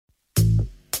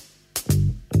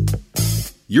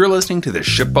You're listening to the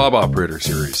Ship Bob Operator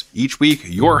Series. Each week,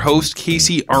 your host,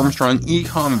 Casey Armstrong,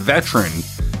 ecom veteran,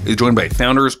 is joined by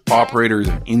founders, operators,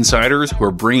 and insiders who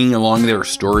are bringing along their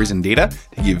stories and data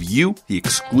to give you the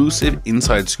exclusive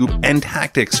inside scoop and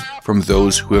tactics from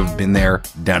those who have been there,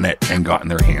 done it, and gotten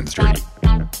their hands dirty.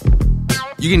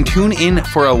 You can tune in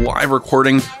for a live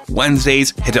recording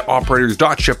Wednesdays. Head to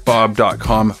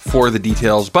operators.shipbob.com for the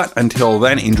details. But until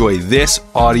then, enjoy this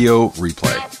audio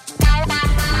replay.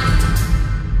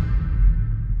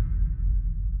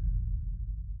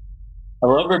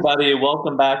 Hello, everybody.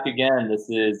 Welcome back again. This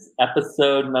is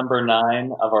episode number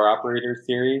 9 of our Operator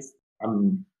Series.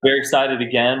 I'm very excited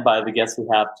again by the guests we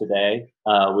have today.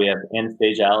 We have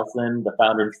Anastasia, Allison, the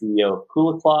founder and CEO of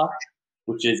Kula,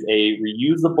 which is a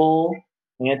reusable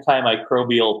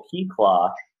antimicrobial pea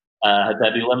cloth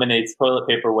that eliminates toilet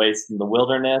paper waste in the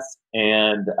wilderness,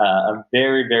 and a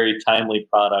very, very timely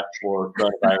product for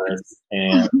coronavirus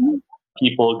and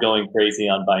people going crazy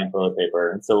on buying toilet paper.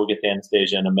 And so we'll get to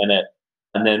Anastasia in a minute.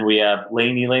 And then we have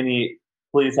Lanie. Lanie,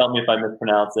 please help me if I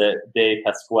mispronounce it.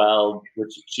 Depaquale,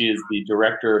 which she is the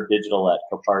director of digital at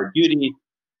Kopari Beauty.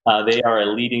 They are a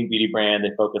leading beauty brand.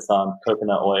 They focus on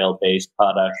coconut oil-based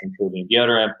products, including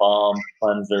deodorant, balm,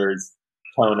 cleansers,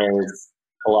 toners,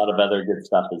 a lot of other good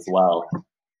stuff as well.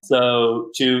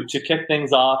 So to kick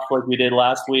things off like we did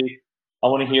last week, I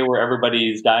want to hear where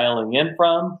everybody's dialing in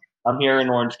from. I'm here in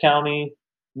Orange County.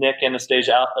 Nick,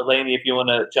 Anastasia, Lanie, if you want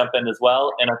to jump in as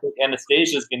well. And I think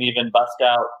Anastasia's going to even bust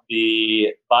out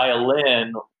the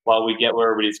violin while we get where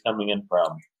everybody's coming in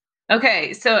from.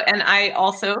 Okay, so, and I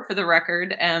also, for the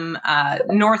record, am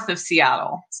north of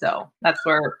Seattle. So that's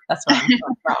where I'm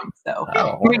from. So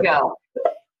here we go.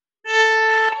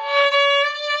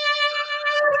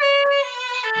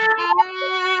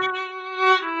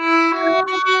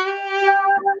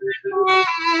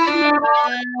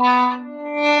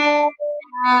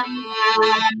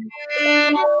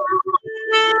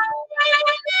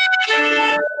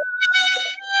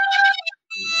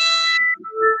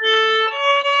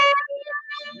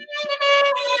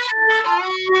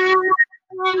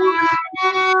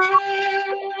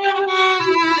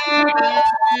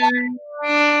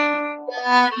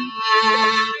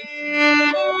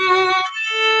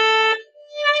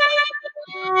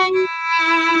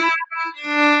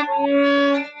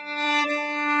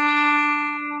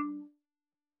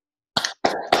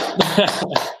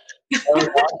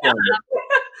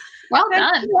 Well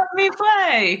done. Let me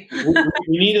play.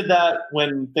 We needed that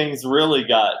when things really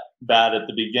got bad at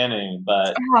the beginning,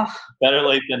 but better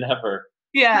late than never.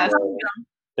 Yeah. So,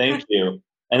 thank you.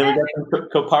 And then we got some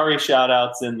Kopari shout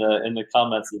outs in the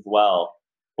comments as well.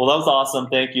 Well, that was awesome.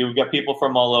 Thank you. We've got people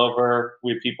from all over.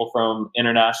 We have people from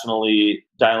internationally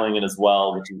dialing in as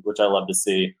well, which I love to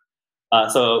see.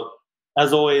 So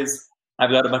as always,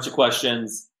 I've got a bunch of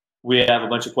questions. We have a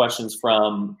bunch of questions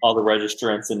from all the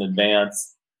registrants in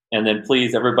advance. And then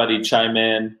please, everybody chime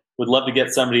in. Would love to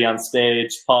get somebody on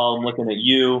stage. Paul, I'm looking at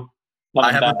you.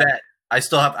 I have a bet. I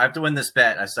have to win this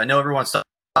bet. I know everyone's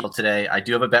talking today. I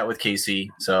do have a bet with Casey,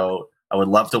 so I would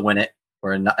love to win it.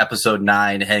 We're in episode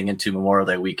 9 heading into Memorial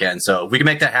Day weekend. So if we can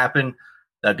make that happen,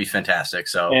 that'd be fantastic.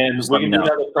 So and we can do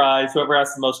another prize. Whoever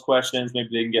asks the most questions, maybe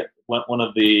they can get one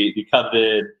of the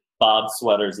coveted Bob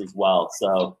sweaters as well.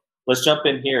 So let's jump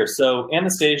in here. So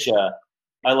Anastasia,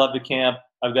 I love to camp.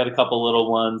 I've got a couple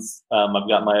little ones. I've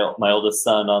got my oldest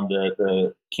son on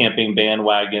the camping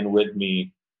bandwagon with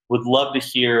me. Would love to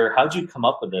hear, how'd you come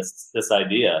up with this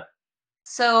idea?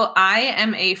 So I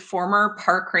am a former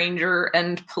park ranger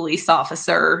and police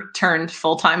officer turned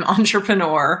full-time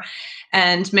entrepreneur.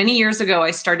 And many years ago,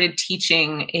 I started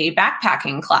teaching a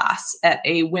backpacking class at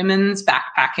a women's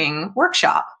backpacking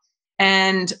workshop.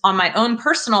 And on my own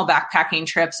personal backpacking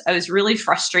trips, I was really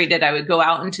frustrated. I would go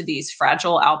out into these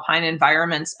fragile alpine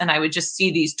environments and I would just see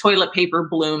these toilet paper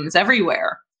blooms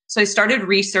everywhere. So I started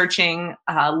researching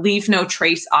leave no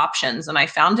trace options. And I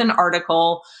found an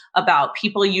article about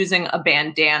people using a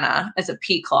bandana as a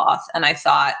pea cloth. And I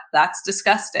thought, that's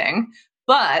disgusting.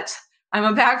 But I'm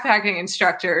a backpacking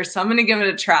instructor, so I'm going to give it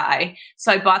a try.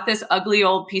 So I bought this ugly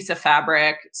old piece of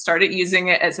fabric, started using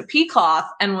it as a pea cloth,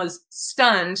 and was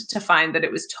stunned to find that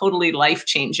it was totally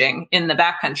life-changing in the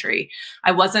backcountry.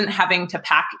 I wasn't having to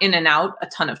pack in and out a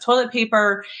ton of toilet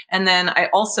paper. And then I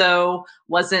also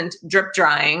wasn't drip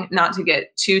drying, not to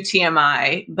get too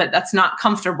TMI, but that's not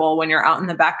comfortable when you're out in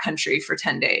the backcountry for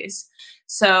 10 days.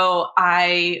 So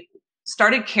I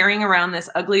started carrying around this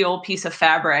ugly old piece of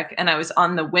fabric, and I was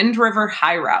on the Wind River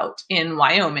High Route in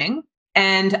Wyoming.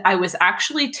 And I was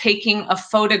actually taking a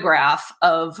photograph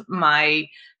of my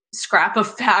scrap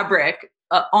of fabric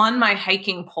on my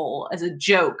hiking pole as a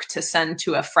joke to send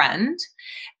to a friend.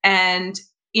 And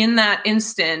in that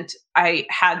instant,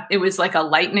 it was like a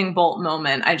lightning bolt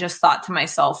moment. I just thought to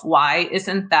myself, why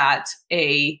isn't that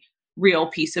a real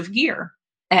piece of gear?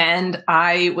 And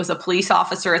I was a police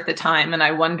officer at the time, and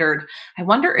I wonder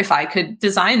if I could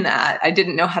design that. I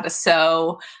didn't know how to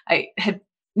sew. I had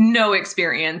no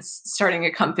experience starting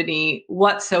a company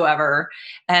whatsoever.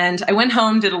 And I went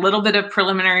home, did a little bit of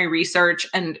preliminary research,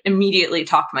 and immediately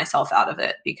talked myself out of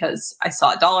it because I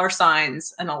saw dollar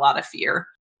signs and a lot of fear.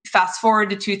 Fast forward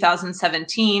to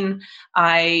 2017,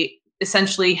 I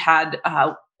essentially had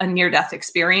a near-death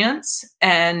experience,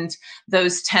 and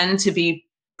those tend to be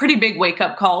pretty big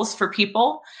wake-up calls for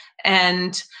people.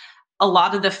 And a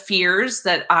lot of the fears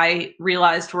that I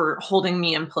realized were holding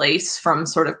me in place from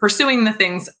sort of pursuing the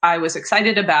things I was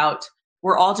excited about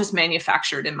were all just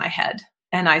manufactured in my head.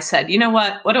 And I said, you know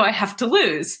what do I have to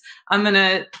lose? I'm going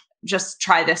to just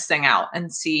try this thing out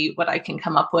and see what I can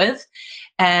come up with.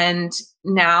 And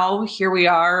now here we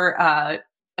are,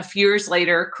 a few years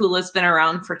later. Kula's been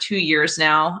around for 2 years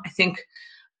now. I think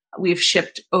we've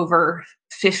shipped over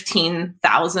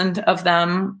 15,000 of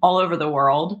them all over the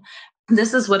world.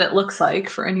 This is what it looks like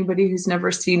for anybody who's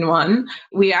never seen one.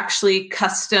 We actually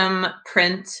custom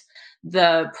print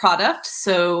the product.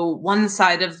 So one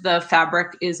side of the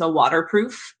fabric is a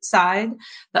waterproof side.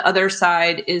 The other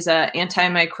side is an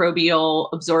antimicrobial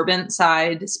absorbent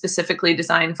side specifically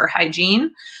designed for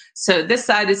hygiene. So this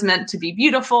side is meant to be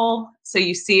beautiful. So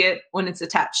you see it when it's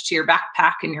attached to your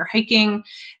backpack and you're hiking,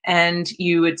 and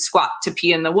you would squat to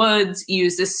pee in the woods.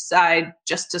 Use this side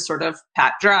just to sort of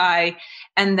pat dry.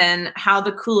 And then how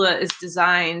the Kula is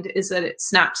designed is that it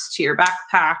snaps to your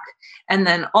backpack, and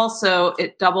then also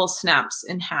it double snaps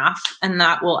in half, and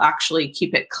that will actually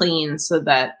keep it clean so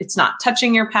that it's not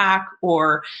touching your pack,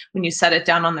 or when you set it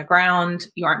down on the ground,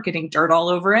 you aren't getting dirt all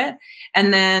over it.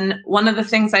 And then one of the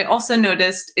things I also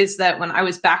noticed is that when I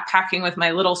was backpacking with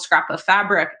my little scrap of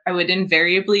fabric, I would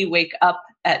invariably wake up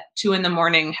at 2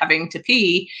 a.m. having to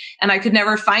pee, and I could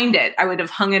never find it. I would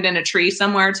have hung it in a tree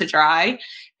somewhere to dry.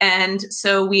 And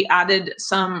so we added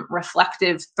some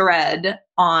reflective thread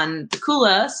on the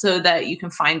Kula so that you can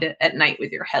find it at night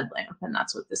with your headlamp. And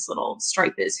that's what this little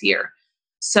stripe is here.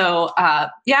 So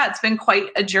it's been quite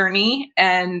a journey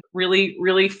and really,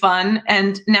 really fun.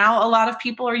 And now a lot of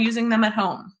people are using them at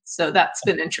home. So that's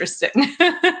been interesting.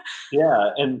 Yeah,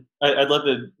 and I'd love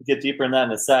to get deeper in that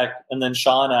in a sec. And then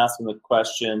Sean asking the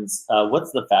questions,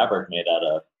 what's the fabric made out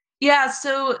of? Yeah,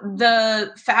 so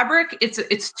the fabric,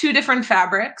 it's 2 different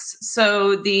fabrics.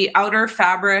 So the outer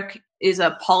fabric is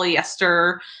a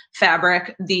polyester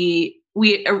fabric.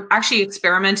 We actually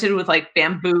experimented with like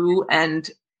bamboo and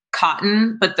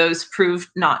cotton, but those proved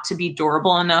not to be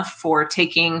durable enough for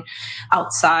taking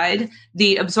outside.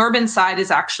 The absorbent side is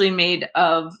actually made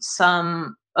of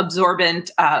some absorbent,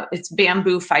 it's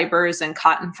bamboo fibers and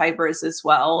cotton fibers as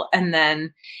well. And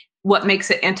then what makes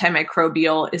it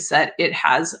antimicrobial is that it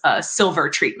has a silver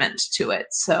treatment to it.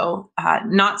 So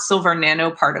not silver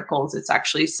nanoparticles, it's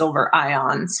actually silver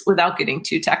ions, without getting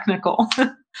too technical.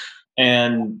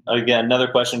 And again, another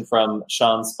question from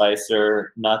Sean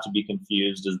Spicer, not to be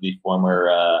confused as the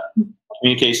former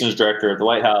communications director at the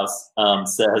White House,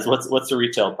 says, what's the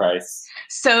retail price?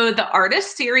 So the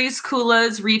Artist Series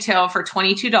Kulas retail for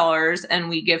 $22, and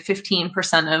we give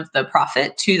 15% of the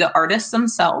profit to the artists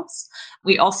themselves.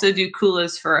 We also do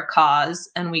Kulas for a cause,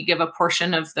 and we give a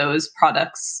portion of those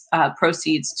products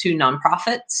proceeds to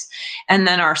nonprofits. And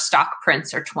then our stock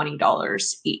prints are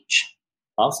 $20 each.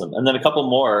 Awesome. And then a couple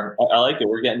more. I like it.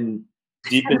 We're getting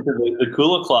deep into the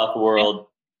Kula cloth world.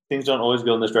 Things don't always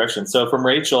go in this direction. So from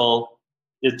Rachel,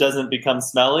 it doesn't become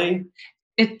smelly?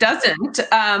 It doesn't.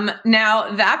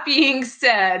 Now, that being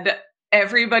said,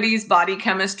 everybody's body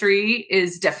chemistry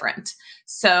is different.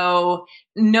 So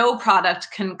no product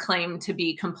can claim to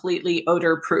be completely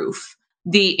odor proof.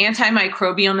 The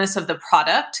antimicrobialness of the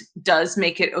product does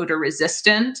make it odor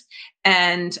resistant.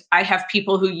 And I have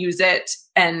people who use it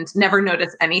and never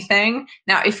notice anything.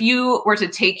 Now, if you were to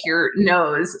take your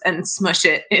nose and smush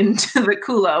it into the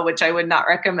Kula, which I would not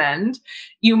recommend,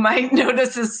 you might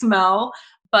notice a smell.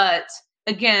 But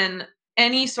again,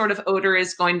 any sort of odor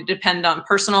is going to depend on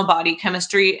personal body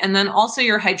chemistry and then also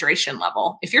your hydration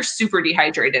level. If you're super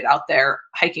dehydrated out there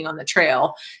hiking on the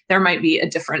trail, there might be a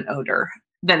different odor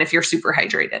than if you're super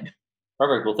hydrated.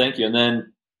 Perfect. Well, thank you. And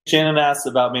then Shannon asks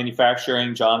about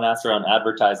manufacturing. John asks around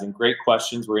advertising. Great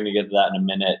questions. We're going to get to that in a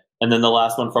minute. And then the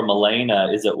last one from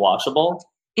Elena, is it washable?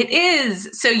 It is.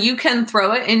 So you can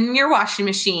throw it in your washing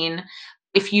machine.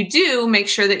 If you do, make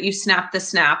sure that you snap the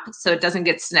snap so it doesn't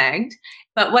get snagged.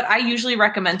 But what I usually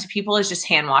recommend to people is just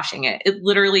hand washing it. It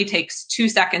literally takes 2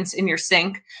 seconds in your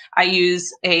sink. I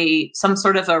use some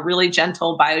sort of a really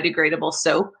gentle biodegradable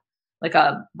soap, like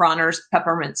a Bronner's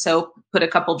peppermint soap, put a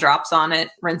couple drops on it,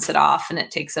 rinse it off, and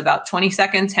it takes about 20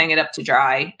 seconds, hang it up to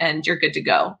dry, and you're good to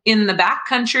go. In the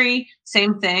backcountry,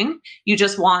 same thing. You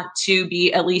just want to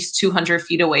be at least 200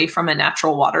 feet away from a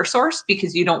natural water source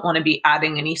because you don't want to be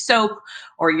adding any soap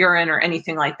or urine or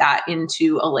anything like that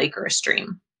into a lake or a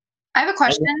stream. I have a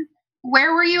question.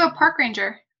 Where were you a park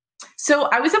ranger? So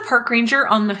I was a park ranger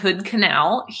on the Hood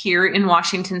Canal here in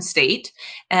Washington State,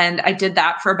 and I did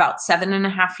that for about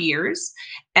 7.5 years,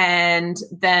 and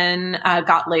then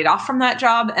got laid off from that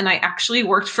job. And I actually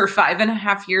worked for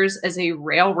 5.5 years as a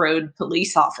railroad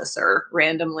police officer,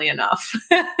 randomly enough.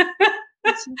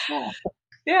 That's so cool.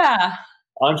 Yeah.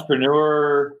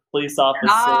 Entrepreneur, police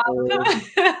officer,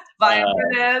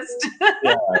 violinist.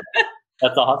 Yeah,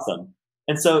 that's awesome.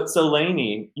 And so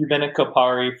Lanie, you've been at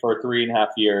Kopari for 3.5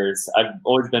 years. I've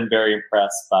always been very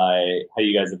impressed by how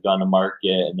you guys have gone to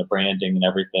market and the branding and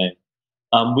everything.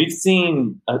 We've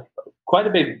seen quite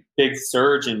a big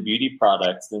surge in beauty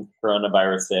products since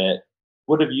coronavirus hit.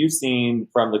 What have you seen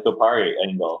from the Kopari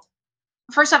angle?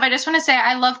 First off, I just want to say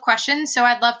I love questions, so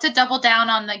I'd love to double down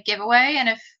on the giveaway. And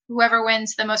if whoever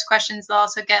wins the most questions, they'll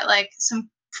also get like some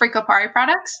free Kopari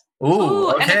products.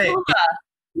 Ooh, okay.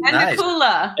 And nice. the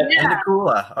Kula. Yeah. And the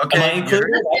Kula. Okay.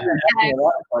 Okay.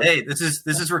 Hey, this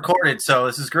is recorded, so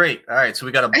this is great. All right, so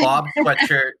we got a Bob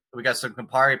sweatshirt, we got some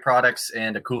Kopari products,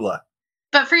 and a Kula.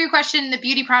 But for your question, the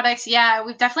beauty products, yeah,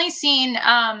 we've definitely seen,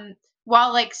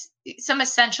 while like some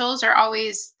essentials are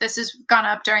always, this has gone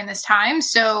up during this time.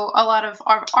 So a lot of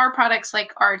our products,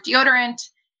 like our deodorant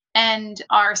and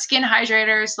our skin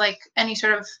hydrators, like any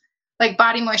sort of like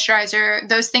body moisturizer,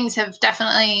 those things have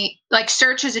definitely, like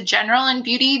search as a general in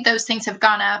beauty, those things have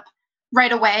gone up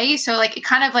right away. So like it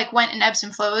kind of like went in ebbs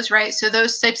and flows, right? So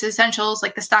those types of essentials,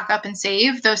 like the stock up and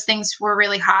save, those things were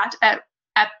really hot at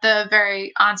the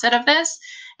very onset of this.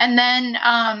 And then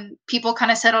people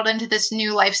kind of settled into this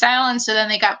new lifestyle. And so then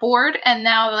they got bored. And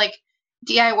now like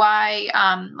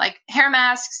DIY, like hair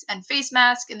masks and face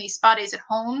masks and these spa days at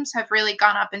homes have really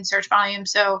gone up in search volume.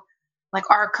 So like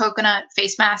our coconut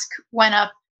face mask went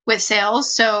up with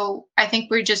sales. So I think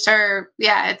we just are,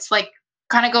 it's like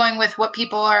kind of going with what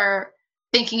people are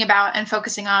thinking about and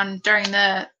focusing on during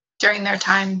their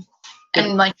time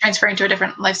and like transferring to a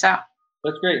different lifestyle.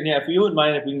 That's great. Yeah, if you wouldn't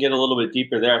mind, if we can get a little bit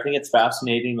deeper there, I think it's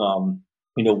fascinating.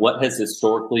 What has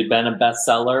historically been a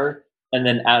bestseller, and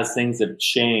then as things have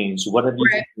changed, what have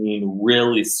you seen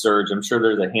really surge? I'm sure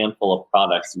there's a handful of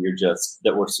products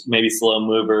that were maybe slow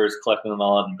movers, collecting them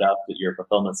all out of depth at your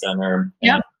fulfillment center,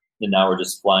 and now we're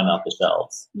just flying off the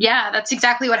shelves. Yeah, that's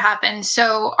exactly what happened.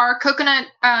 So our coconut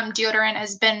deodorant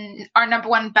has been our number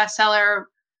one bestseller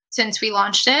since we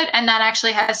launched it, and that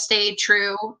actually has stayed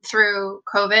true through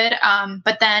COVID.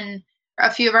 But then a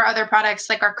few of our other products,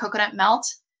 like our coconut melt,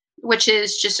 which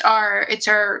is just our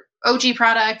OG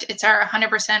product. It's our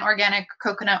 100% organic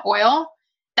coconut oil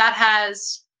that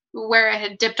has, where it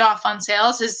had dipped off on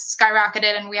sales, has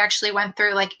skyrocketed. And we actually went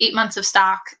through like 8 months of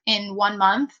stock in 1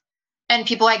 month. And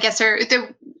people, I guess, there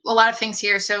are a lot of things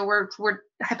here. So we're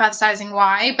hypothesizing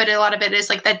why, but a lot of it is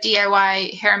like that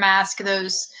DIY hair mask,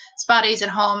 those spa days at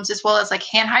homes, as well as like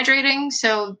hand hydrating.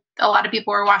 So a lot of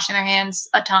people were washing their hands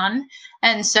a ton.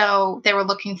 And so they were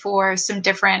looking for some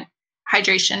different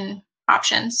hydration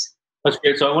options. That's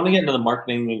great. So I want to get into the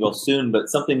marketing angle soon, but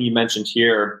something you mentioned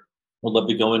here, I'd love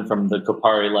to go in from the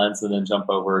Kopari lens and then jump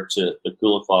over to the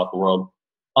Kula cloth world.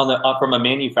 From a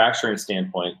manufacturing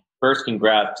standpoint, first,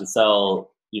 congrats to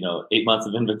sell 8 months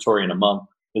of inventory in a month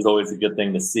is always a good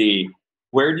thing to see.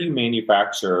 Where do you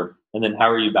manufacture, and then how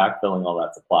are you backfilling all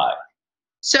that supply?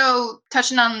 So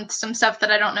touching on some stuff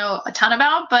that I don't know a ton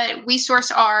about, but we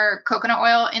source our coconut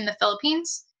oil in the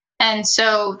Philippines. And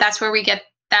so that's where we get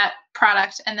that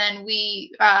product. And then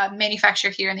we manufacture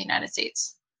here in the United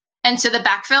States. And so the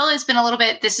backfill has been a little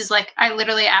bit, this is like, I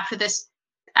literally after this,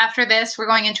 we're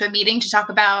going into a meeting to talk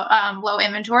about low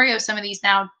inventory of some of these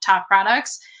now top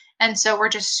products. And so we're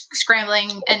just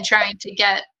scrambling and trying to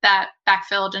get that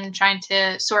backfilled and trying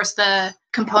to source the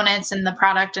components and the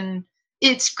product. And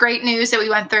it's great news that we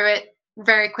went through it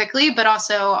very quickly, but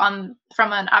also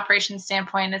from an operations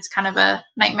standpoint, it's kind of a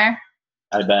nightmare.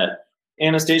 I bet.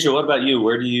 Anastasia, what about you?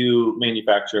 Where do you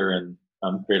manufacture and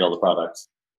create all the products?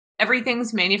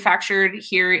 Everything's manufactured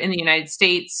here in the United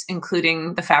States,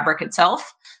 including the fabric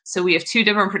itself. So we have 2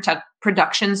 different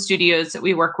production studios that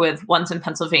we work with. One's in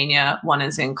Pennsylvania, one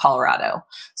is in Colorado.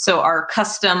 So our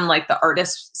custom, like the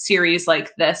artist series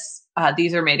like this,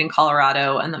 these are made in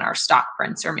Colorado, and then our stock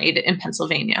prints are made in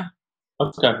Pennsylvania.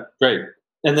 Okay, great.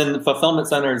 And then the fulfillment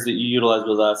centers that you utilize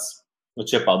with us, with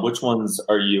ChipHub, which ones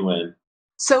are you in?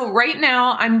 So right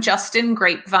now I'm just in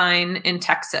Grapevine in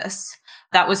Texas.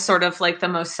 That was sort of like the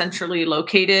most centrally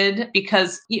located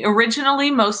because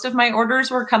originally most of my orders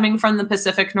were coming from the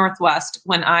Pacific Northwest.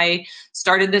 When I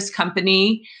started this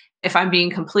company, if I'm being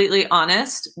completely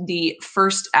honest, the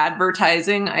first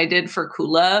advertising I did for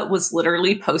Kula was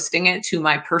literally posting it to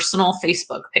my personal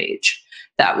Facebook page.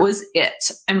 That was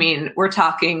it. I mean, we're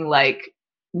talking like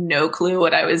no clue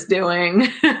what I was doing.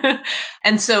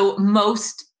 And so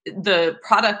the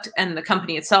product and the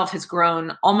company itself has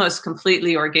grown almost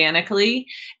completely organically.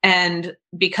 And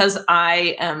because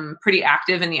I am pretty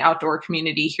active in the outdoor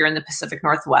community here in the Pacific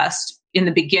Northwest, in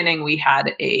the beginning, we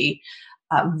had a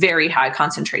very high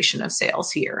concentration of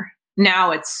sales here.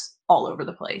 Now it's all over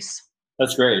the place.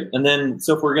 That's great. And then,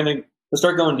 so if we're going to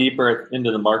start going deeper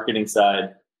into the marketing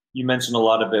side, you mentioned a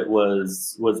lot of it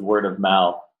was word of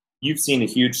mouth. You've seen a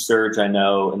huge surge, I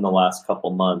know, in the last couple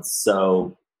months.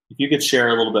 So if you could share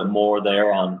a little bit more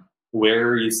there on where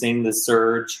are you seeing this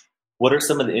surge? What are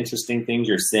some of the interesting things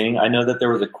you're seeing? I know that there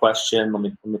was a question, let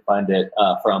me find it,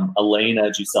 from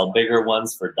Elena. Do you sell bigger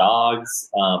ones for dogs?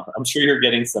 I'm sure you're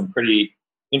getting some pretty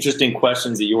interesting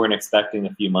questions that you weren't expecting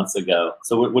a few months ago.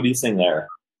 So what are you seeing there?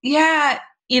 Yeah,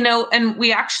 and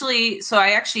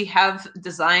I actually have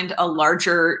designed a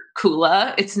larger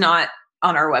Kula. It's not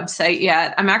on our website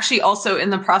yet. I'm actually also in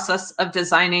the process of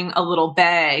designing a little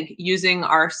bag using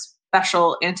our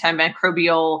special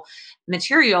antimicrobial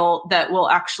material that will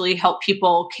actually help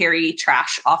people carry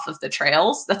trash off of the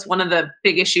trails. That's one of the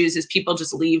big issues is people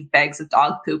just leave bags of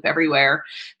dog poop everywhere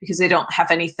because they don't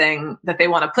have anything that they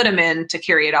want to put them in to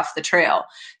carry it off the trail.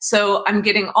 So I'm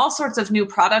getting all sorts of new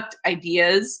product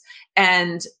ideas,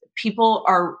 and people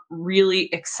are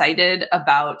really excited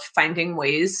about finding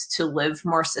ways to live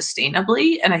more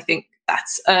sustainably. And I think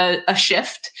that's a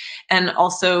shift and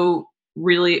also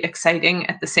really exciting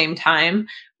at the same time.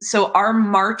 So our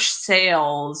March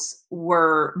sales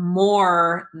were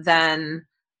more than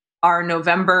our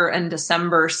November and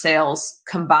December sales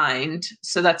combined.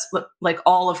 So that's like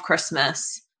all of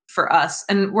Christmas for us.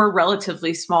 And we're a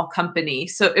relatively small company.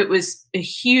 So it was a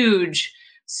huge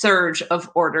surge of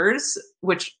orders,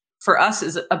 which for us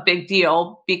is a big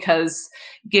deal because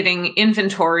getting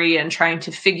inventory and trying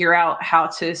to figure out how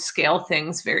to scale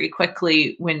things very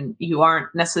quickly when you aren't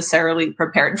necessarily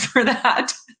prepared for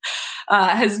that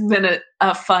has been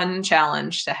a fun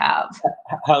challenge to have.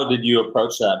 How did you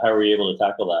approach that? How were you able to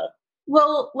tackle that?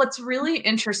 Well, what's really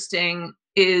interesting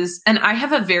is, and I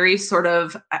have a very sort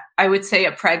of, I would say,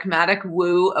 a pragmatic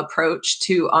woo approach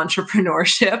to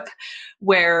entrepreneurship,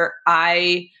 where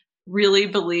I really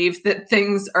believe that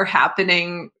things are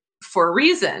happening for a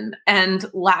reason. And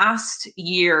last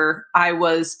year, I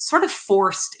was sort of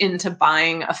forced into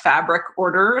buying a fabric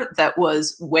order that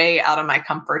was way out of my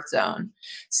comfort zone.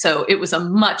 So it was a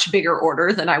much bigger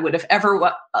order than I would have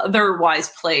ever otherwise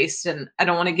placed. And I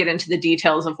don't want to get into the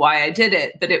details of why I did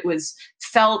it, but it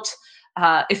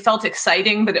felt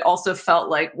exciting, but it also felt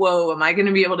like, whoa, am I going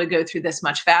to be able to go through this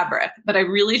much fabric? But I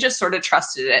really just sort of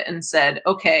trusted it and said,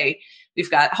 okay, we've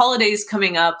got holidays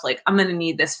coming up. Like, I'm going to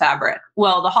need this fabric.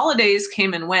 Well, the holidays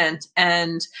came and went,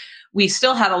 and we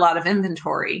still had a lot of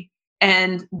inventory.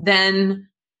 And then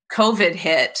COVID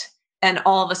hit, and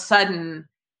all of a sudden,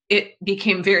 it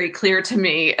became very clear to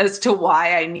me as to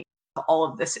why I need all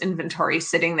of this inventory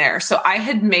sitting there. So I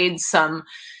had made some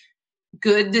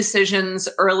good decisions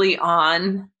early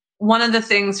on. One of the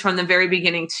things from the very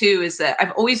beginning too is that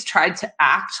I've always tried to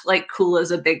act like Kula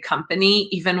is a big company,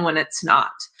 even when it's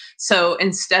not. So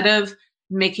instead of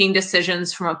making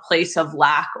decisions from a place of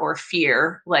lack or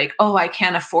fear, like, oh, I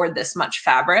can't afford this much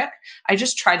fabric, I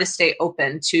just try to stay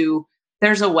open to,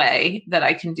 there's a way that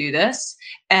I can do this.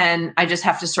 And I just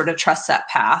have to sort of trust that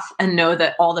path and know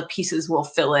that all the pieces will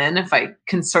fill in if I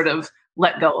can sort of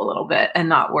let go a little bit and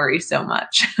not worry so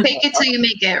much. Fake it till you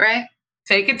make it, right?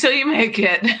 Fake it till you make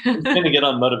it. I'm going to get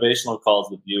on motivational calls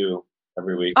with you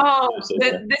every week. Oh,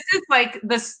 this is like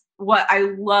this. What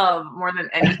I love more than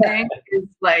anything is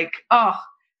like,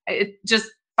 it just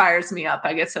fires me up.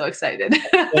 I get so excited. We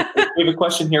have a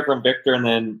question here from Victor, and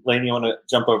then Lanie, I want to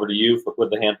jump over to you with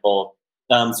the handful.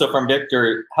 So from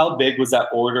Victor, how big was that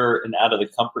order and out of the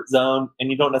comfort zone?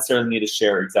 And you don't necessarily need to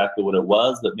share exactly what it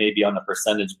was, but maybe on a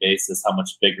percentage basis, how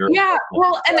much bigger? Yeah,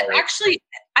 well, and actually,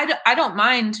 I don't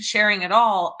mind sharing at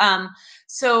all.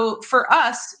 So for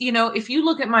us, if you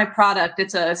look at my product,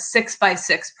 it's a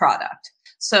 6x6 product.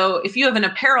 So if you have an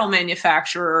apparel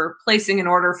manufacturer, placing an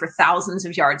order for thousands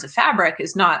of yards of fabric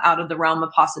is not out of the realm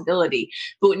of possibility.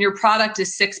 But when your product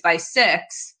is 6x6,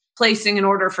 placing an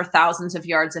order for thousands of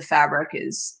yards of fabric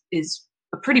is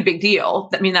a pretty big deal.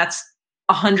 I mean, that's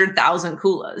 100,000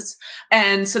 Kulas.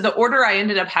 And so the order I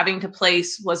ended up having to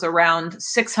place was around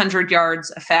 600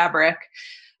 yards of fabric,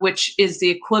 which is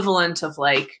the equivalent of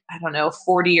like, I don't know,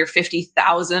 40 or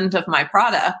 50,000 of my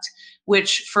product,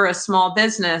 which for a small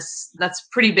business, that's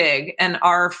pretty big. And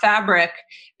our fabric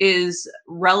is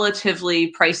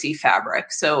relatively pricey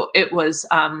fabric. So it was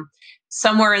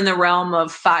somewhere in the realm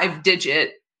of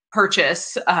 5-digit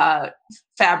purchase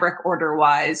fabric order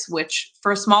wise, which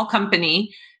for a small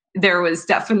company, there was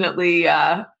definitely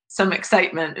some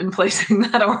excitement in placing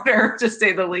that order, to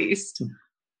say the least.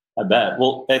 I bet.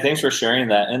 Well, hey, thanks for sharing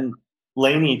that. And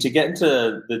Lanie, to get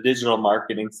into the digital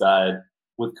marketing side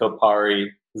with Kopari,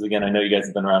 because again, I know you guys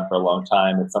have been around for a long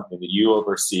time. It's something that you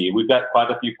oversee. We've got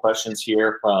quite a few questions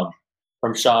here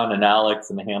from Sean and Alex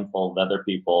and a handful of other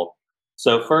people.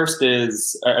 So first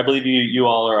is, I believe you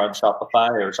all are on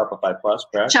Shopify or Shopify Plus,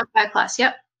 correct? Shopify Plus,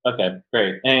 yep. Okay,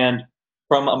 great. And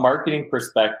from a marketing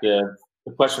perspective,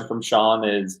 the question from Sean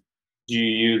is, do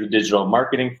you use a digital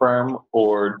marketing firm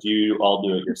or do you all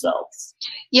do it yourselves?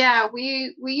 Yeah,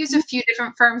 we use a few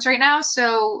different firms right now.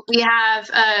 So we have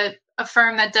a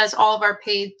firm that does all of our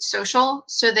paid social.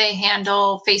 So they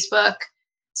handle Facebook,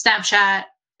 Snapchat,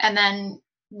 and then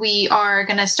we are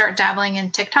going to start dabbling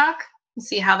in TikTok and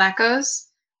see how that goes.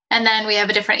 And then we have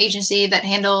a different agency that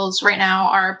handles right now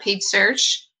our paid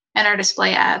search and our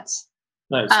display ads.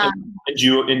 Nice.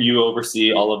 And you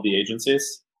oversee all of the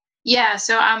agencies? Yeah,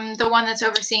 so I'm the one that's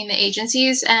overseeing the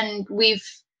agencies, and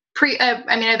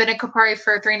I've been at Kopari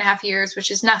for 3.5 years,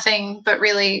 which is nothing, but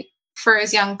really for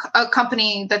as young a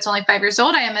company that's only 5 years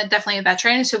old, I am definitely a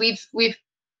veteran. So we've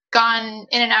gone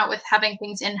in and out with having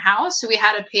things in-house. So we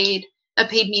had a paid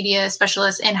media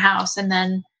specialist in-house, and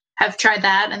then have tried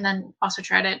that, and then also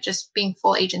tried it just being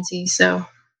full agency. So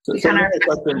another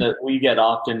question that we get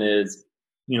often is,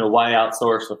 why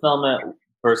outsource fulfillment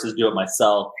versus do it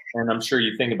myself? And I'm sure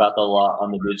you think about that a lot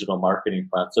on the digital marketing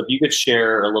front. So if you could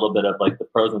share a little bit of like the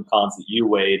pros and cons that you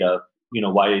weighed of,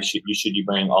 why should you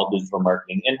bring all digital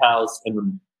marketing in-house,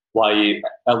 and why you,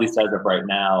 at least as of right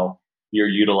now, you're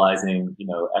utilizing,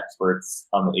 experts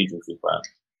on the agency front.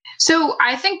 So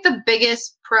I think the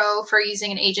biggest pro for using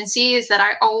an agency is that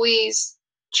I always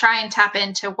try and tap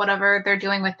into whatever they're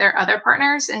doing with their other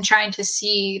partners and trying to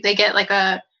see, they get like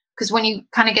because when you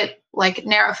kind of get like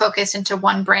narrow focus into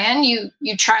one brand, you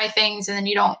try things and then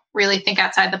you don't really think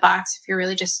outside the box if you're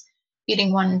really just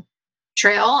feeding one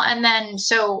trail. And then,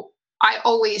 so I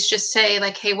always just say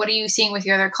like, hey, what are you seeing with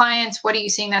your other clients? What are you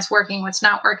seeing that's working? What's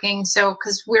not working? So,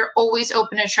 cause we're always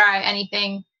open to try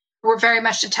anything. We're very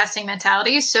much a testing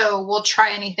mentality. So we'll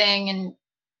try anything and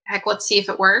heck, let's see if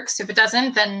it works. If it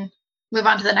doesn't, then move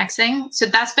on to the next thing. So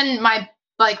that's been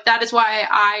that is why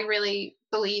I really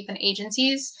believe in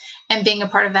agencies and being a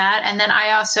part of that. And then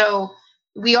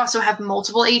we also have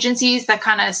multiple agencies that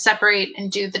kind of separate and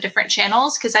do the different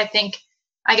channels. Cause I think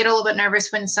I get a little bit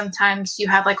nervous when sometimes you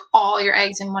have like all your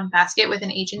eggs in one basket with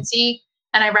an agency.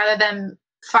 And I'd rather them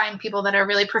find people that are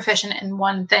really proficient in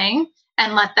one thing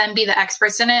and let them be the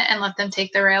experts in it and let them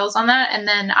take the rails on that. And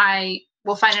then I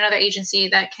will find another agency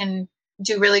that can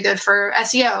do really good for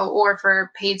SEO or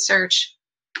for paid search.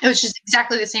 It was just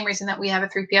exactly the same reason that we have a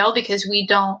 3PL, because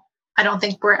I don't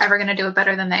think we're ever going to do it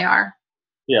better than they are.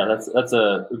 Yeah, that's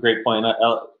a great point.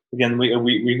 Again,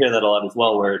 we hear that a lot as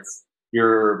well, where it's,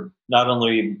 you're not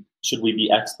only should we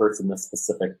be experts in this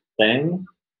specific thing,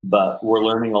 but we're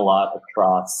learning a lot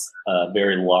across a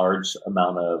very large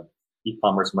amount of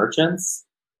e-commerce merchants.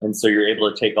 And so you're able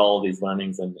to take all of these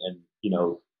learnings and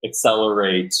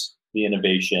accelerate the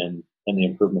innovation and the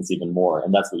improvements even more.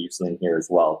 And that's what you're seeing here as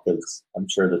well, because I'm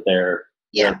sure that their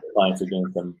clients are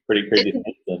doing some pretty crazy things,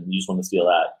 and you just want to steal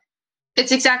that.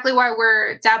 It's exactly why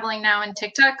we're dabbling now in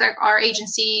TikTok. Like our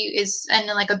agency is in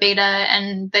like a beta,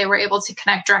 and they were able to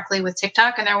connect directly with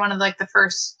TikTok. And they're one of like the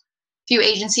first few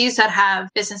agencies that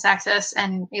have business access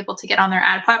and able to get on their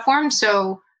ad platform.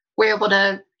 So we're able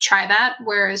to try that.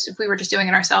 Whereas if we were just doing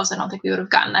it ourselves, I don't think we would have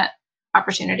gotten that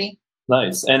opportunity.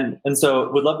 Nice. And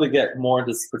so we'd love to get more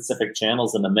into specific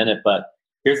channels in a minute, but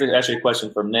here's actually a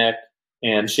question from Nick,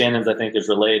 and Shannon's I think is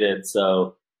related.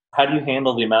 So how do you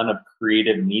handle the amount of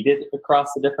creative needed across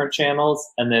the different channels?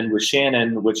 And then with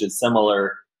Shannon, which is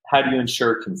similar, how do you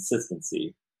ensure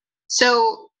consistency?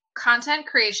 So content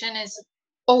creation is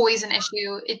always an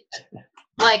issue.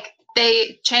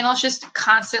 Channels just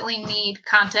constantly need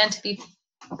content to be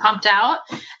pumped out.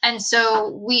 And so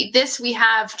we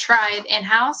have tried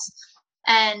in-house,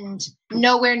 and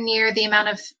nowhere near the amount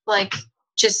of like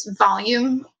just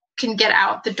volume can get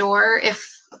out the door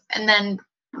and then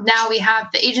Now we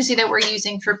have the agency that we're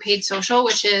using for paid social,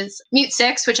 which is Mute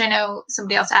 6, which I know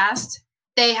somebody else asked.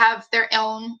 They have their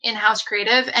own in-house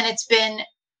creative, and it's been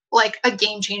like a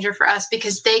game changer for us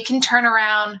because they can turn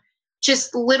around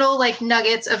just little like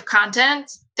nuggets of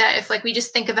content that if like we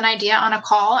just think of an idea on a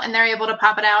call and they're able to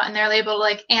pop it out and they're able to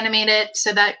like animate it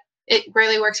so that it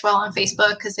really works well on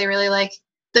Facebook because they really like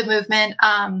the movement.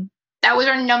 That was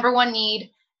our number one need.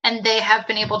 And they have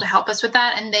been able to help us with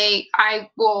that. And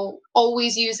I will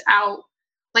always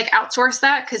outsource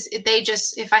that because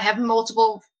if I have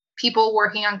multiple people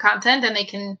working on content and they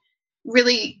can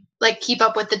really like keep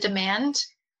up with the demand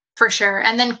for sure.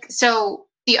 And then, so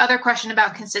the other question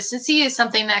about consistency is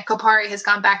something that Kopari has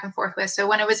gone back and forth with. So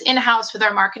when it was in-house with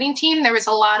our marketing team, there was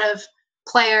a lot of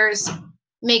players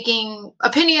making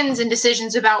opinions and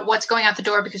decisions about what's going out the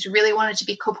door because we really wanted to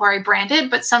be Kopari branded,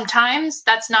 but sometimes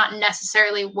that's not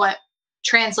necessarily what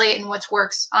translate and what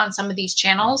works on some of these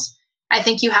channels. I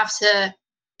think you have to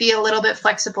be a little bit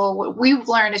flexible. What we've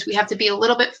learned is we have to be a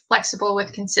little bit flexible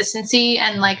with consistency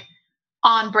and like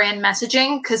on brand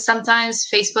messaging because sometimes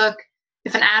Facebook,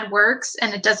 if an ad works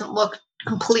and it doesn't look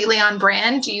completely on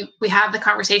brand, we have the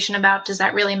conversation about does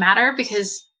that really matter?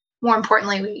 Because more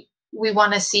importantly, we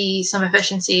want to see some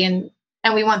efficiency and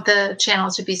we want the channel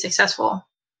to be successful.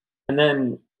 And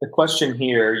then the question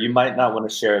here, you might not want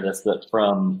to share this, but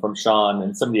from Sean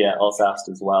and somebody else asked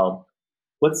as well,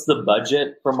 what's the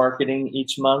budget for marketing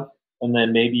each month? And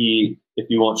then maybe if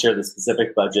you won't share the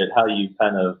specific budget, how you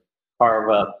kind of carve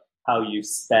up how you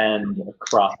spend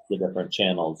across the different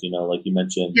channels, like you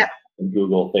mentioned, in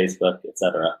Google, Facebook,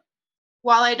 etc.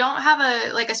 While I don't have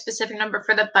a specific number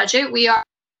for the budget, we are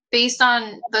based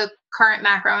on the current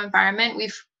macro environment,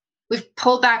 we've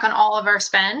pulled back on all of our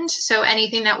spend. So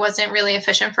anything that wasn't really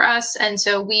efficient for us. And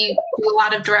so we do a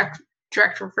lot of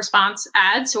direct response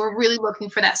ads. So we're really looking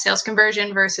for that sales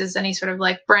conversion versus any sort of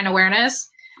like brand awareness.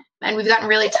 And we've gotten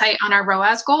really tight on our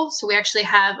ROAS goal. So we actually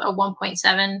have a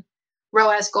 1.7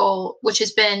 ROAS goal, which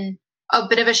has been a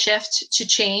bit of a shift to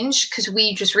change because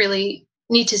we just really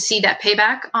need to see that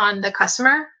payback on the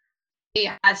customer.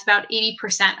 That's about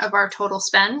 80% of our total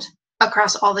spend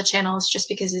across all the channels just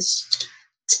because it's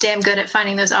damn good at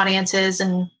finding those audiences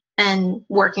and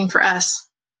working for us.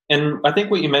 And I think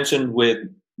what you mentioned with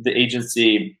the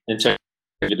agency, in terms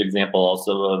of a good example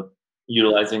also of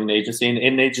utilizing an agency, and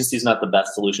an agency is not the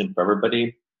best solution for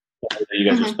everybody. You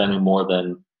guys are spending more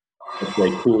than, let's say,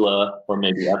 Kula or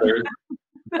maybe others.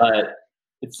 But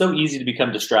it's so easy to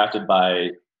become distracted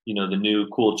by, the new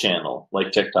cool channel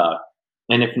like TikTok.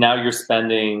 And if now you're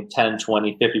spending 10,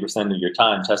 20, 50% of your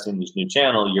time testing this new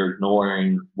channel, you're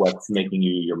ignoring what's making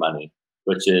you your money,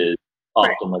 which is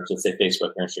often, let's just say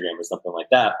Facebook or Instagram or something like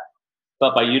that.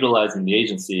 But by utilizing the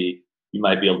agency, you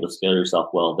might be able to scale yourself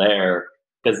well there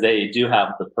because they do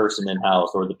have the person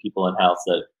in-house or the people in-house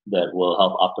that will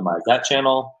help optimize that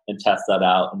channel and test that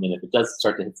out. And then if it does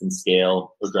start to hit some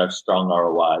scale or drive strong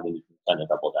ROI, then you can kind of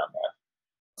double down there.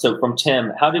 So from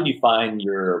Tim, how did you find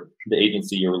the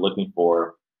agency you were looking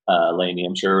for, Lanie?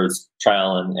 I'm sure it was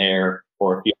trial and error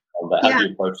for a few of them, but how did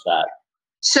you approach that?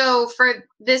 So for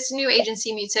this new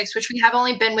agency, Mute 6, which we have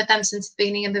only been with them since the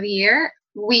beginning of the year,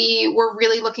 we were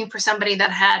really looking for somebody that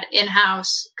had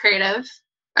in-house creative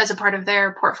as a part of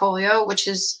their portfolio, which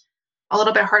is a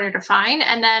little bit harder to find.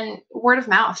 And then word of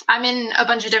mouth. I'm in a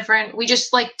bunch of we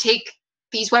just take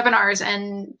these webinars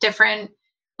and different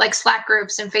Slack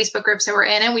groups and Facebook groups that we're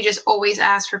in, and we just always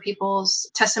ask for people's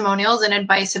testimonials and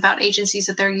advice about agencies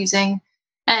that they're using.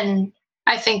 And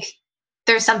I think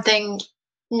there's something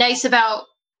nice about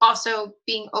also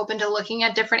being open to looking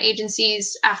at different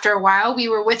agencies after a while. We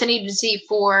were with an agency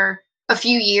for a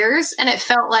few years, and it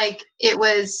felt like it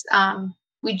was,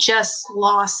 we just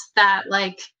lost that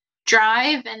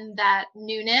drive and that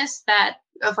newness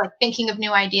of thinking of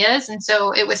new ideas. And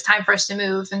so it was time for us to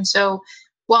move. And so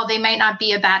while they might not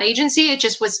be a bad agency, it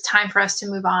just was time for us to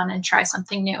move on and try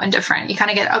something new and different. You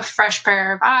kind of get a fresh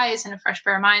pair of eyes and a fresh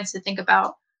pair of minds to think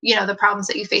about, the problems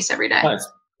that you face every day. Nice.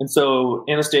 And so,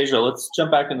 Anastasia, let's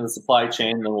jump back into the supply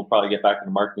chain, and then we'll probably get back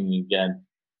into marketing again.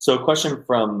 So a question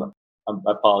from, I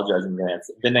apologize in advance,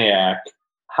 Vinayak.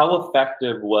 How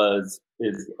effective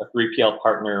is a 3PL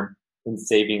partner in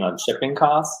saving on shipping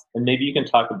costs? And maybe you can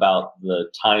talk about the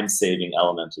time-saving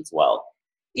element as well.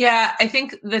 Yeah, I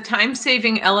think the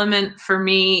time-saving element for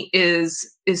me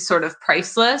is sort of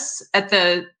priceless. At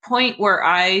the point where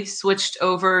I switched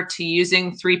over to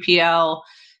using 3PL,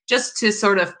 just to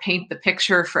sort of paint the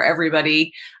picture for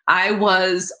everybody, I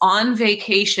was on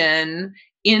vacation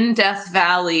in Death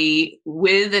Valley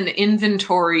with an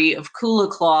inventory of Kula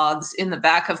cloths in the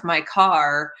back of my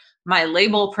car, my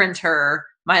label printer,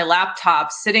 my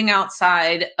laptop sitting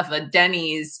outside of a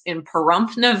Denny's in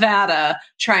Pahrump, Nevada,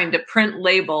 trying to print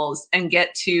labels and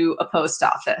get to a post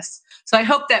office. So I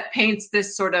hope that paints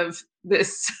this sort of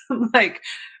this like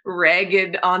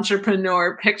ragged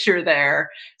entrepreneur picture there.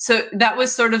 So that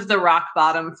was sort of the rock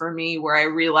bottom for me, where I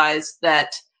realized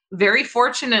that very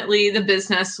fortunately, the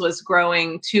business was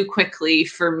growing too quickly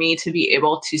for me to be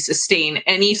able to sustain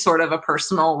any sort of a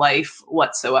personal life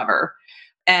whatsoever.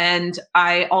 And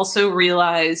I also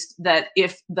realized that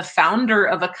if the founder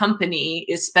of a company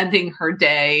is spending her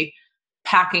day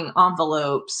packing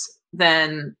envelopes,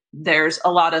 then there's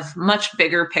a lot of much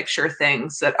bigger picture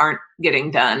things that aren't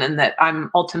getting done, and that I'm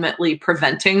ultimately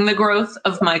preventing the growth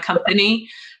of my company.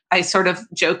 I sort of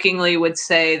jokingly would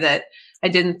say that I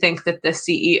didn't think that the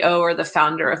CEO or the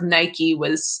founder of Nike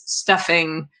was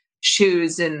stuffing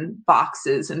shoes in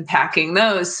boxes and packing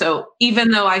those. So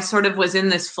even though I sort of was in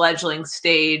this fledgling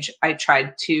stage, I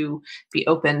tried to be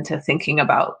open to thinking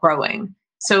about growing.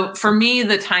 So for me,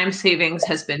 the time savings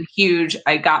has been huge.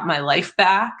 I got my life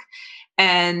back.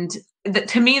 And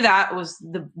to me, that was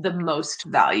the most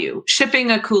value. Shipping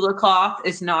a Kula cloth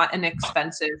is not an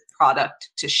expensive product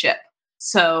to ship.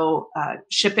 So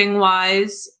shipping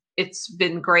wise, it's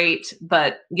been great,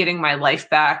 but getting my life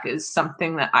back is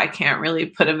something that I can't really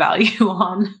put a value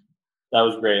on. That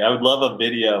was great. I would love a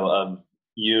video of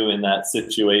you in that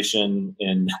situation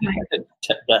in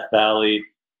Death Valley,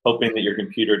 hoping that your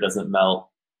computer doesn't melt.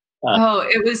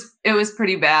 It was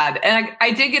pretty bad. And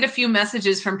I did get a few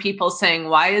messages from people saying,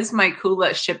 why is my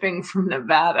Kula shipping from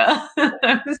Nevada?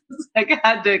 I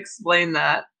had to explain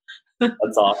that.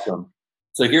 That's awesome.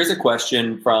 So here's a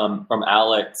question from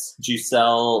Alex. Do you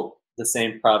sell the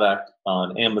same product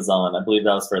on Amazon? I believe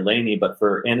that was for Lanie, but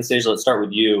for Anastasia, let's start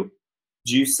with you.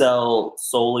 Do you sell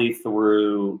solely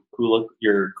through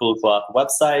your Kula Cloth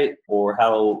website, or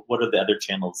what are the other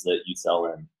channels that you sell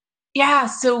in? Yeah,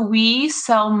 so we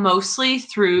sell mostly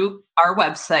through our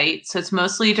website. So it's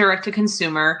mostly direct to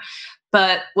consumer.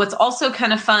 But what's also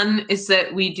kind of fun is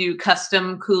that we do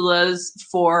custom Kulas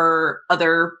for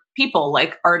other people,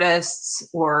 like artists,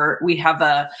 or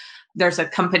there's a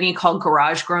company called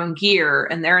Garage Grown Gear,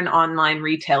 and they're an online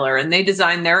retailer, and they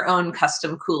design their own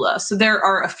custom Kula. So there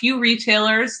are a few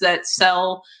retailers that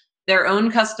sell their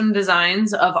own custom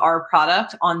designs of our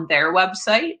product on their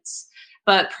websites,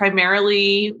 but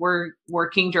primarily we're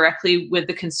working directly with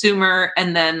the consumer.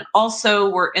 And then also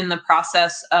we're in the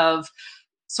process of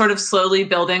sort of slowly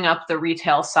building up the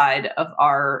retail side of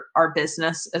our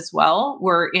business as well.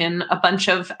 We're in a bunch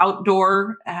of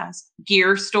outdoor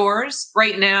gear stores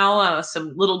right now,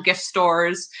 some little gift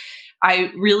stores.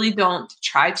 I really don't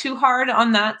try too hard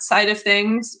on that side of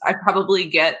things. I probably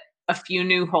get a few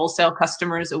new wholesale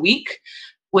customers a week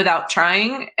without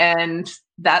trying, and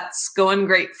that's going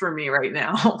great for me right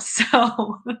now.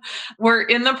 So we're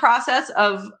in the process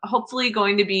of hopefully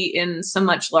going to be in some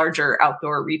much larger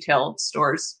outdoor retail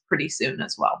stores pretty soon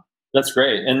as well. That's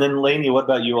great. And then Lanie, what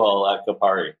about you all at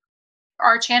Kopari?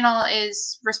 Our channel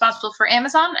is responsible for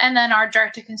Amazon, and then our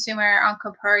direct-to-consumer on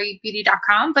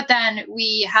koparibeauty.com. But then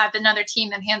we have another team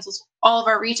that handles all of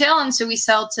our retail. And so we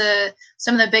sell to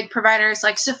some of the big providers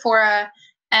like Sephora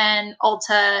and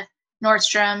Ulta,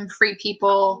 Nordstrom, Free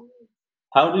People.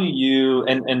 How do you,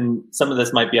 and some of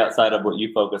this might be outside of what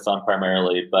you focus on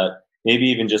primarily, but maybe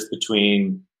even just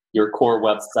between your core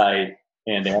website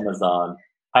and Amazon,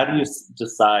 how do you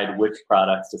decide which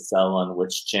products to sell on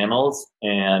which channels?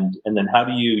 And then how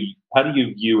do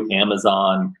you view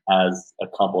Amazon as a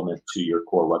complement to your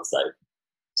core website?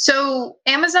 So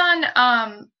Amazon,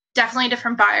 definitely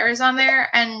different buyers on there.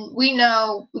 And we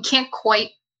know, we can't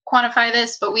quite quantify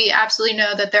this, but we absolutely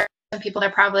know that there are some people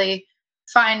that probably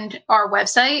find our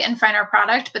website and find our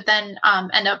product, but then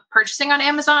end up purchasing on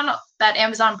Amazon. That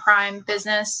Amazon Prime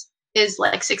business is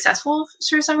like successful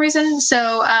for some reason.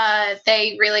 So a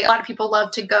lot of people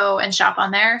love to go and shop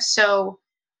on there. So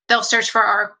they'll search for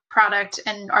our product,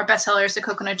 and our bestseller is the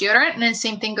coconut deodorant. And then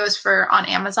same thing goes for on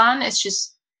Amazon.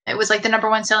 It was like the number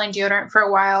one selling deodorant for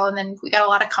a while, and then we got a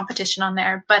lot of competition on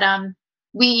there. But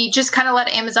we just kind of let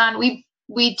Amazon,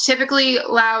 we typically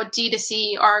allow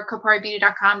D2C, our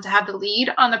koparibeauty.com, to have the lead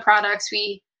on the products.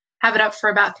 We have it up for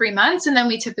about 3 months, and then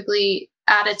we typically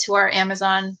add it to our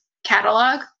Amazon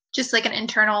catalog, just like an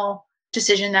internal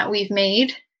decision that we've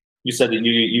made. You said that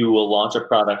you will launch a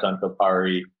product on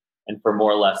Kopari, and for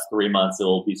more or less 3 months, it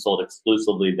will be sold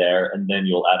exclusively there, and then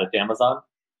you'll add it to Amazon?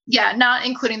 Yeah, not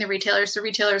including the retailers. The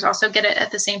retailers also get it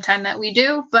at the same time that we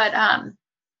do, but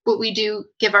we do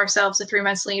give ourselves a 3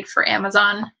 months lead for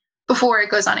Amazon before it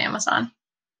goes on Amazon.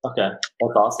 Okay,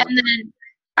 that's awesome. And then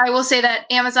I will say that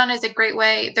Amazon is a great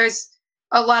way.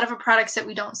 a lot of the products that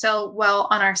we don't sell well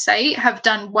on our site have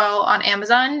done well on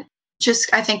Amazon.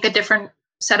 Just, I think, a different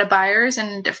set of buyers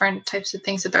and different types of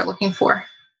things that they're looking for.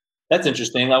 That's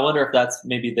interesting. I wonder if that's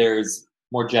maybe there's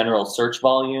more general search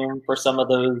volume for some of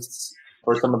those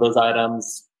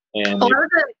items. And a lot of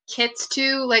the kits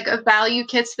too, like value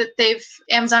kits that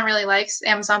Amazon really likes,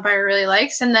 Amazon buyer really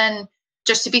likes. And then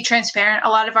just to be transparent, a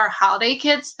lot of our holiday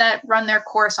kits that run their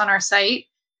course on our site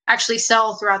actually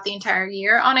sell throughout the entire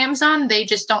year on Amazon. They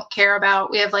just don't care about,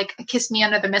 we have like a Kiss Me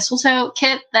Under the Mistletoe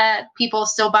kit that people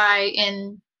still buy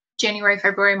in January,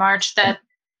 February, March that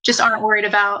just aren't worried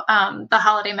about the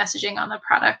holiday messaging on the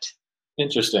product.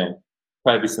 Interesting.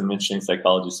 Probably some interesting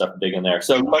psychology stuff to dig in there.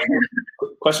 So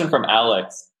question from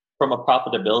Alex, from a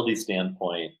profitability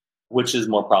standpoint, which is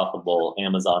more profitable,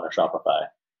 Amazon or Shopify?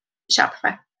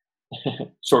 Shopify.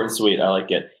 Short and sweet. I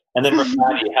like it. And then for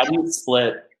Patty, how do you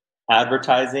split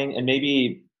advertising? And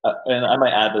maybe, and I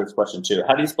might add to this question too,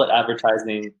 how do you split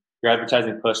your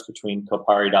advertising push between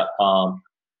Kopari.com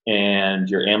and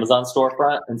your Amazon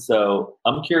storefront? And so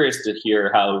I'm curious to hear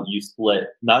how you split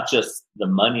not just the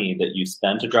money that you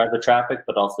spend to drive the traffic,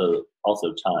 but also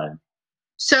time.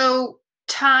 So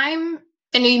time,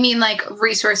 and you mean like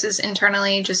resources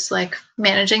internally, just like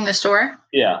managing the store?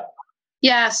 Yeah.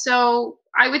 Yeah. So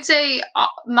I would say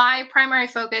my primary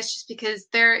focus, just because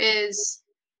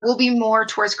will be more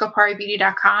towards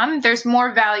KopariBeauty.com. There's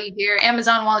more value here.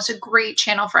 Amazon, while it's a great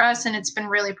channel for us and it's been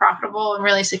really profitable and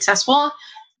really successful,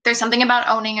 there's something about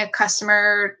owning a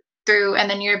customer through, and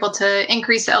then you're able to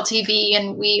increase the LTV,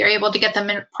 and we are able to get them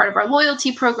in part of our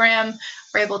loyalty program.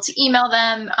 We're able to email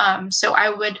them. So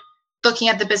looking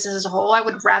at the business as a whole, I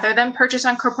would rather them purchase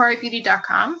on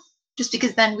KopariBeauty.com, just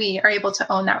because then we are able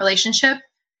to own that relationship.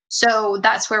 So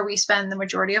that's where we spend the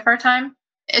majority of our time.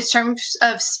 In terms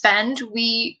of spend,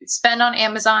 we spend on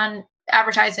Amazon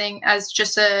advertising as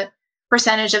just a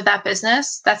percentage of that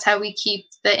business. That's how we keep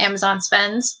the Amazon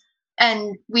spends.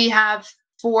 And we have,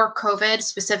 for COVID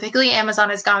specifically, Amazon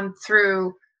has gone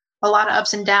through a lot of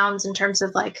ups and downs in terms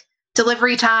of like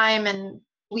delivery time. And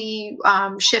we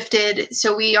shifted.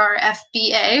 So we are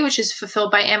FBA, which is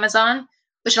fulfilled by Amazon,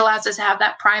 which allows us to have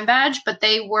that Prime badge, but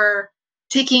they were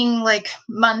taking like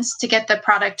months to get the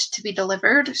product to be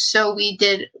delivered. So we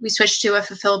switched to a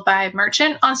fulfilled by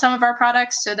merchant on some of our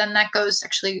products. So then that goes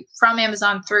actually from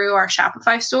Amazon through our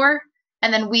Shopify store.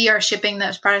 And then we are shipping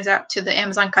those products out to the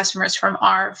Amazon customers from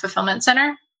our fulfillment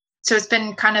center. So it's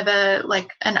been kind of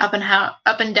an up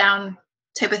and down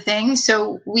type of thing.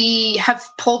 So we have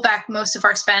pulled back most of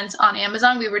our spends on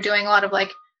Amazon. We were doing a lot of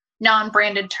like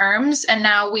non-branded terms, and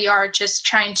now we are just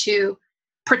trying to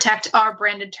protect our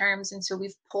branded terms. And so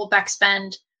we've pulled back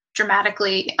spend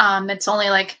dramatically. It's only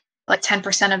like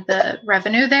 10% of the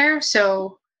revenue there.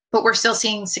 So, but we're still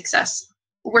seeing success.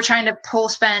 We're trying to pull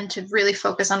spend to really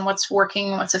focus on what's working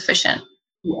and what's efficient.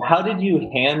 How did you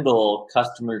handle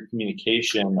customer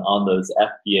communication on those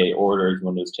FBA orders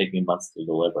when it was taking months to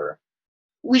deliver?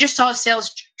 We just saw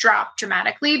sales drop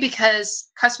dramatically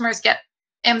because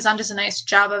Amazon does a nice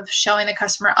job of showing the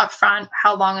customer upfront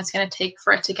how long it's going to take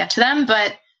for it to get to them.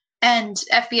 And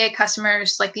FBA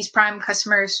customers, like these Prime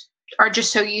customers, are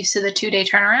just so used to the 2-day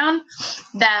turnaround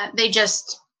that they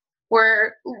just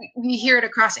we hear it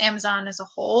across Amazon as a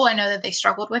whole. I know that they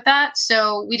struggled with that.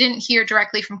 So we didn't hear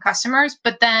directly from customers,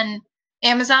 but then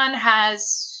Amazon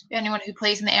has, anyone who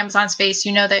plays in the Amazon space,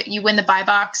 you know that you win the buy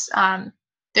box.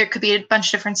 There could be a bunch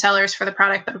of different sellers for the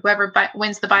product, but whoever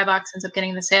wins the buy box ends up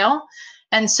getting the sale.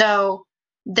 And so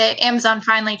Amazon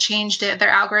finally changed their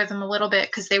algorithm a little bit,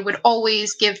 because they would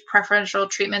always give preferential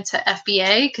treatment to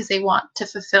FBA because they want to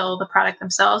fulfill the product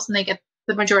themselves and they get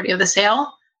the majority of the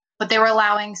sale. But they were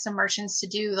allowing some merchants to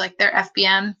do like their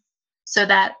FBM, so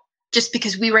that just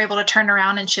because we were able to turn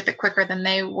around and ship it quicker than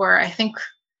they were, I think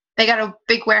they got a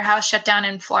big warehouse shut down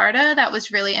in Florida that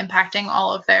was really impacting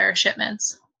all of their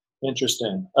shipments.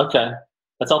 Interesting. Okay.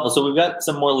 That's helpful. So we've got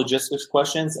some more logistics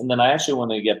questions, and then I actually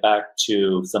want to get back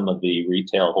to some of the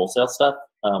retail wholesale stuff,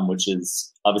 which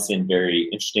is obviously in very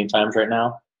interesting times right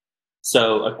now.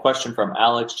 So a question from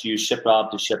Alex: do you ship Bob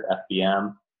to ship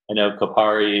FBM? I know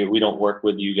Kopari, we don't work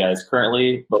with you guys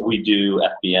currently, but we do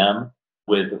FBM.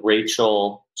 With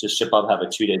Rachel, does ShipBob have a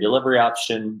 2-day delivery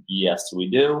option? Yes, we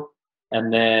do.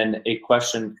 And then a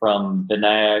question from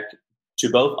Vinayak to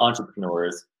both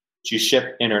entrepreneurs: do you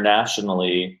ship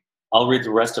internationally? I'll read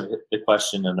the rest of the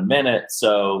question in a minute.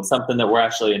 So something that we're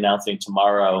actually announcing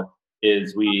tomorrow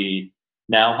is we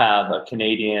now have a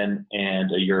Canadian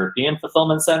and a European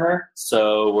fulfillment center.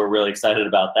 So we're really excited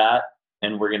about that.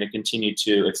 And we're going to continue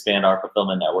to expand our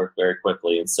fulfillment network very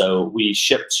quickly. And so we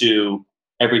ship to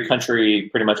every country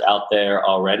pretty much out there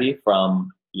already,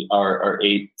 from our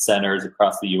 8 centers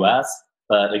across the US.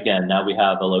 But again, now we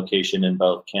have a location in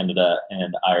both Canada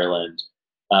and Ireland.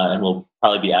 And we'll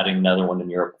probably be adding another one in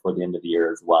Europe before the end of the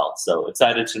year as well. So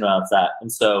excited to announce that.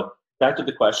 And so back to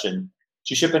the question,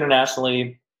 to ship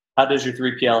internationally, how does your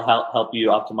 3PL help you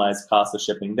optimize cost of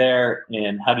shipping there?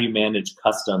 And how do you manage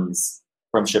customs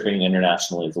from shipping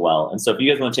internationally as well? And so if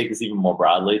you guys want to take this even more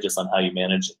broadly, just on how you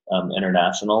manage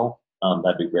international,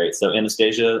 that'd be great. So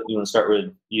Anastasia, you want to start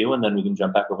with you, and then we can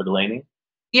jump back over to Lanie?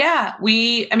 Yeah,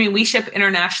 we ship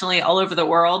internationally all over the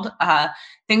world.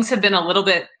 Things have been a little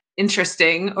bit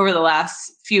interesting over the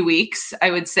last few weeks,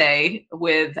 I would say,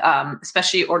 with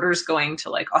especially orders going to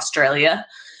like Australia.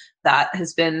 That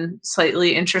has been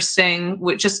slightly interesting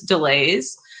with just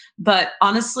delays. But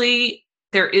honestly,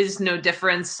 there is no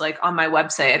difference. Like on my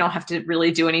website, I don't have to really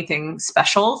do anything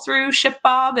special through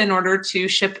ShipBob in order to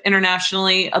ship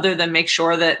internationally, other than make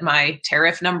sure that my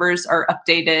tariff numbers are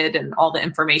updated and all the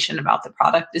information about the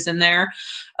product is in there.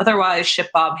 Otherwise,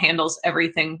 ShipBob handles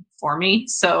everything for me.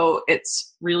 So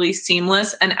it's really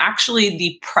seamless. And actually,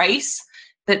 the price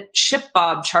that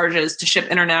ShipBob charges to ship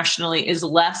internationally is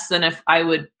less than if I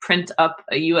would print up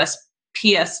a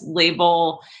USPS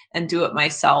label and do it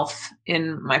myself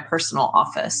in my personal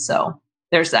office. So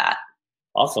there's that.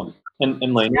 Awesome. And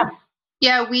Lanie?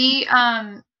 Yeah, we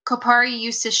Kopari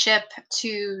used to ship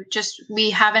to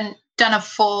we haven't done a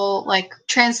full like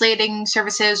translating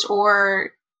services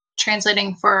or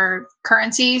translating for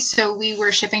currency. So we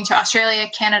were shipping to Australia,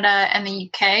 Canada, and the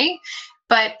UK.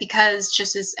 But because,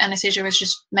 just as Anastasia was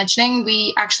just mentioning,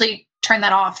 we actually turned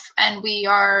that off, and we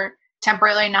are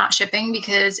temporarily not shipping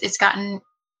because it's gotten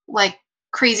like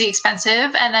crazy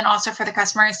expensive. And then also for the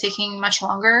customer, it's taking much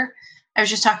longer. I was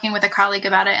just talking with a colleague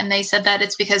about it, and they said that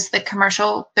it's because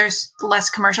there's less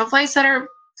commercial flights that are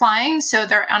flying, so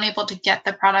they're unable to get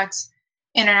the products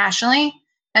internationally.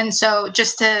 And so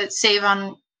just to save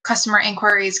on customer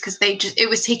inquiries, because it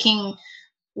was taking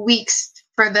weeks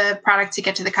for the product to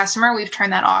get to the customer, we've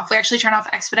turned that off. We actually turned off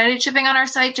expedited shipping on our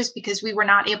site just because we were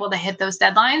not able to hit those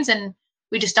deadlines, and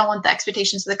we just don't want the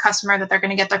expectations of the customer that they're going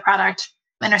to get their product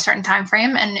in a certain time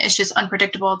frame, and it's just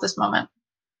unpredictable at this moment.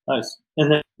 Nice.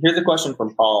 And then here's a question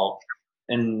from Paul.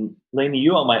 And Lanie,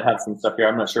 you all might have some stuff here.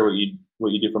 I'm not sure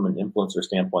what you do from an influencer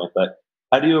standpoint, but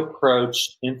how do you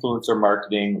approach influencer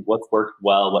marketing? What's worked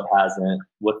well? What hasn't?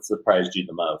 What surprised you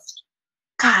the most?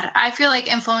 God, I feel like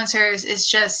influencers is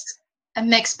just a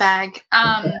mixed bag.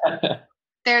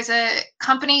 There's a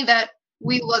company that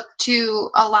we look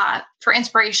to a lot for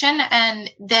inspiration,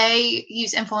 and they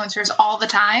use influencers all the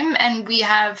time. And we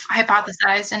have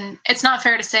hypothesized, and it's not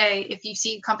fair to say if you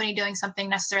see a company doing something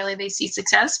necessarily they see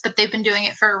success, but they've been doing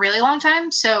it for a really long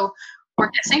time. So we're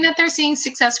guessing that they're seeing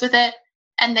success with it,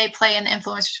 and they play in the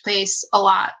influencer space a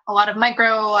lot of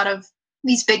micro, a lot of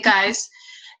these big guys.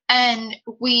 And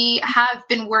we have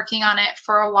been working on it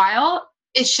for a while.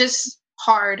 It's just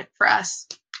hard for us.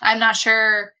 I'm not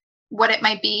sure what it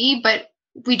might be, but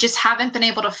we just haven't been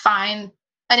able to find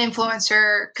an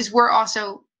influencer, because we're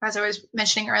also, as I was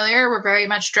mentioning earlier, we're very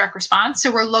much direct response.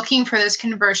 So we're looking for this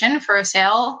conversion for a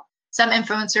sale. Some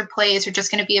influencer plays are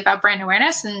just going to be about brand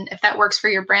awareness. And if that works for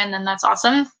your brand, then that's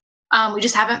awesome. We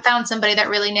just haven't found somebody that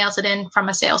really nails it in from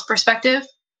a sales perspective.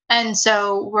 And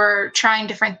so we're trying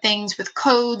different things with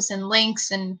codes and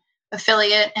links and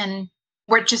affiliate, and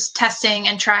we're just testing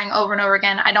and trying over and over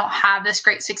again. I don't have this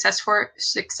great success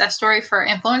story for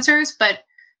influencers, but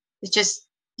it's just,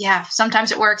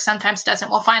 sometimes it works, sometimes it doesn't.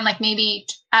 We'll find like maybe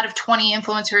out of 20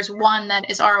 influencers, one that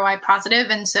is ROI positive.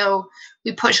 And so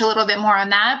we push a little bit more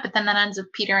on that, but then that ends up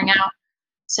petering out.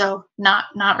 So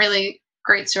not really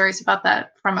great stories about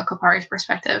that from a Kopari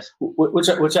perspective. Which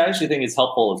I actually think is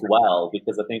helpful as well,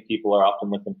 because I think people are often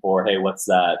looking for, hey, what's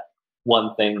that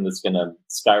one thing that's going to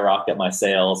skyrocket my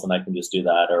sales, and I can just do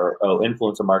that. Or, oh,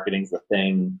 influencer marketing is a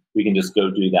thing, we can just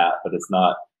go do that. But it's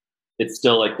not. It's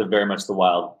still like very much the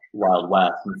wild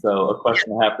west. And so a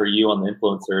question I have for you on the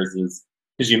influencers is,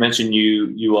 because you mentioned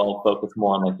you all focus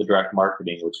more on like the direct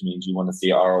marketing, which means you want to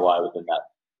see ROI within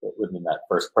that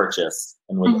first purchase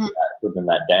and within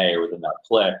that day or within that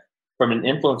click. From an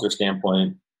influencer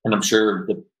standpoint, and I'm sure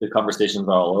the conversations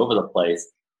are all over the place,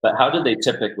 but how do they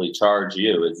typically charge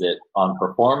you? Is it on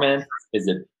performance? Is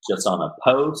it just on a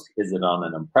post? Is it on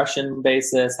an impression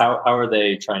basis? How are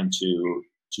they trying to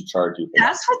charge you?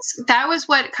 That was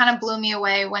what kind of blew me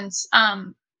away once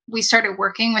we started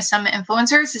working with some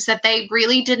influencers, is that they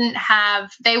really didn't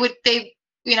have,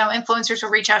 influencers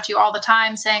will reach out to you all the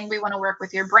time saying, we want to work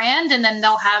with your brand. And then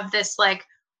they'll have this like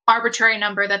arbitrary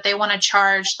number that they want to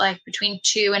charge like between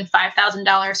 $2,000 and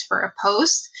 $5,000 for a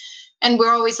post. And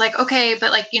we're always like, okay,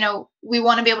 but like, we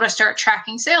want to be able to start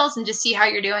tracking sales and just see how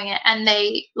you're doing it. And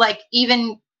they like,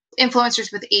 even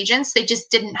influencers with agents, they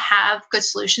just didn't have good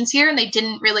solutions here. And they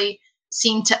didn't really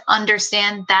seem to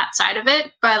understand that side of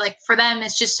it. But like for them,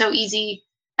 it's just so easy.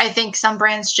 I think some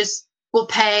brands just will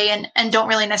pay and don't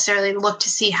really necessarily look to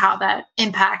see how that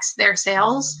impacts their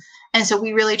sales. And so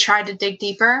we really tried to dig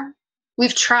deeper.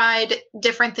 We've tried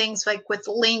different things like with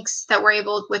links that we're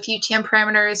able with UTM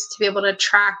parameters to be able to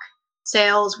track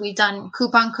sales. We've done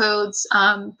coupon codes,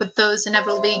 but those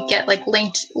inevitably get like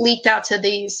leaked out to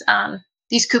these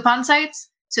coupon sites.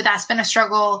 So that's been a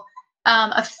struggle.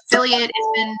 Affiliate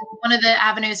has been one of the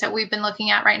avenues that we've been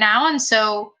looking at right now. And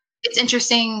so it's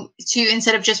interesting to,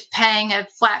 instead of just paying a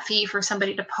flat fee for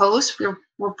somebody to post,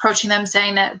 we're approaching them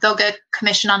saying that they'll get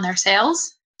commission on their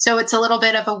sales. So it's a little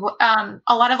bit of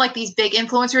a lot of like these big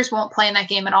influencers won't play in that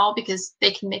game at all because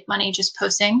they can make money just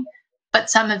posting. But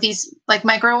some of these like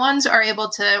micro ones we're able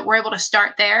to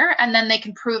start there, and then they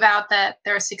can prove out that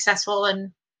they're successful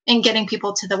in getting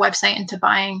people to the website and to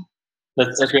buying.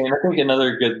 That's great. And I think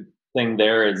another good thing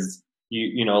there is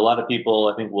you know, a lot of people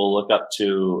I think will look up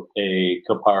to a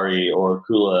Kopari or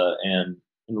Kula and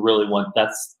really want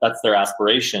that's their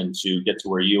aspiration to get to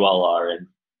where you all are, and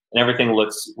everything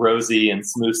looks rosy and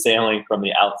smooth sailing from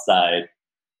the outside,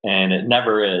 and it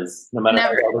never is, no matter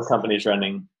how the company's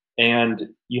running. And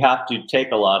you have to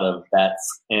take a lot of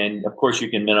bets, and of course you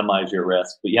can minimize your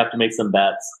risk, but you have to make some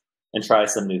bets and try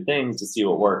some new things to see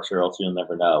what works, or else you'll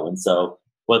never know. And so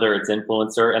whether it's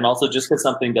influencer, and also just because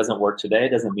something doesn't work today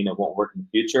doesn't mean it won't work in the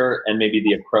future, and maybe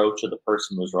the approach of the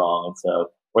person was wrong, and so,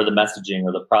 or the messaging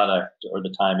or the product or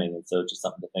the timing, and so just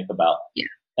something to think about. Yeah.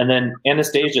 And then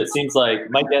Anastasia, it seems like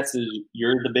my guess is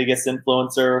you're the biggest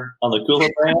influencer on the Kula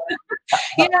brand.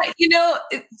 Yeah, you know,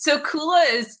 so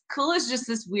Kula is just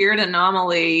this weird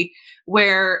anomaly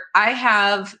where I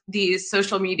have these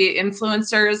social media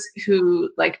influencers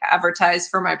who like advertise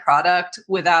for my product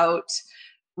without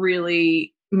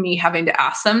really me having to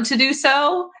ask them to do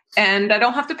so, and I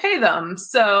don't have to pay them.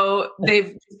 So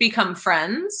they've become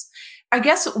friends. I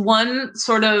guess one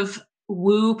sort of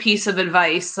woo piece of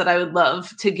advice that I would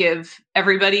love to give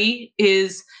everybody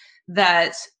is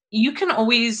that you can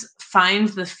always find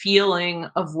the feeling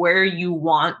of where you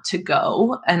want to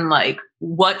go and like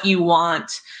what you want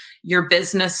your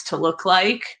business to look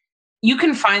like. You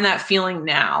can find that feeling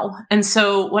now. And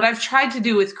so what I've tried to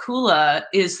do with Kula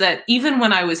is that even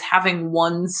when I was having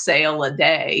one sale a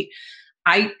day,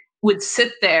 I would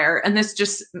sit there, and this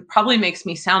just probably makes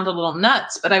me sound a little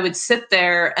nuts, but I would sit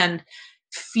there and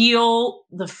feel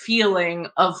the feeling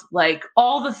of like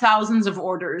all the thousands of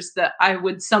orders that I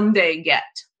would someday get,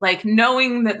 like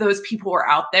knowing that those people were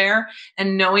out there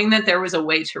and knowing that there was a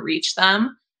way to reach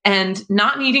them and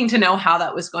not needing to know how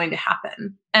that was going to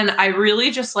happen. And I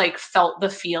really just like felt the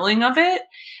feeling of it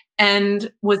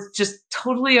and was just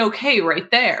totally okay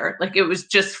right there. Like it was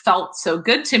just felt so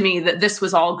good to me that this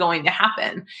was all going to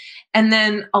happen. And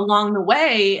then along the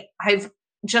way, I've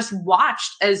just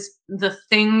watched as the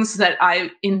things that I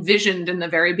envisioned in the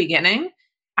very beginning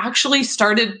actually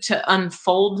started to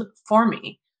unfold for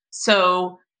me.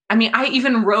 So, I mean, I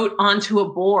even wrote onto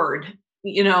a board,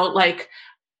 you know, like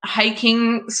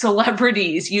hiking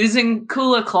celebrities using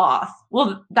Kula cloth.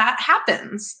 Well, that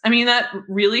happens. I mean, that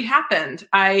really happened.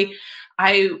 I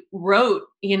wrote,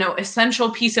 you know, essential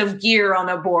piece of gear on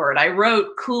a board. I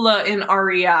wrote Kula in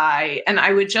REI, and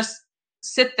I would just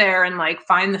sit there and like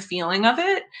find the feeling of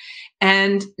it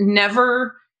and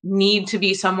never need to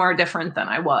be somewhere different than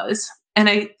I was. And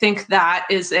I think that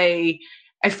is I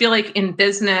feel like in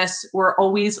business, we're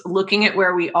always looking at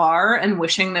where we are and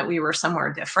wishing that we were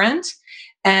somewhere different.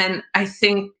 And I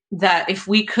think that if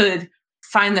we could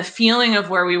find the feeling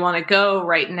of where we want to go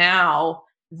right now,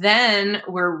 then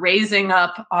we're raising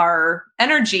up our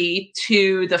energy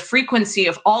to the frequency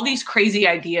of all these crazy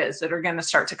ideas that are going to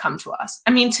start to come to us.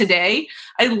 I mean, today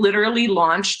I literally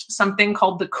launched something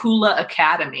called the Kula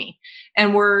Academy,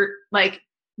 and we're like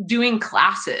doing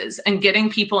classes and getting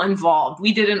people involved.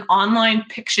 We did an online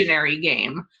Pictionary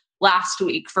game last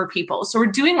week for people. So we're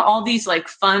doing all these like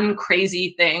fun,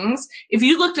 crazy things. If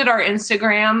you looked at our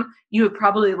Instagram, you would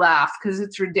probably laugh because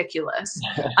it's ridiculous.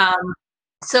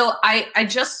 So I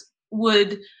just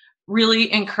would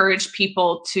really encourage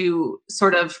people to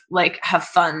sort of like have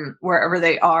fun wherever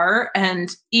they are.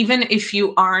 And even if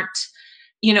you aren't,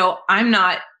 you know, I'm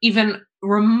not even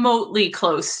remotely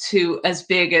close to as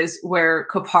big as where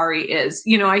Kopari is.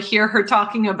 You know, I hear her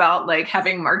talking about like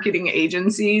having marketing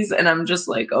agencies, and I'm just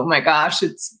like, oh my gosh,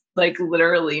 it's like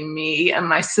literally me and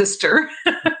my sister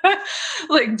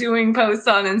like doing posts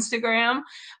on Instagram.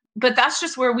 But that's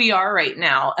just where we are right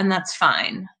now, and that's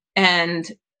fine.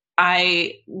 And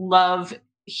I love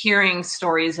hearing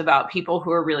stories about people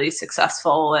who are really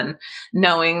successful and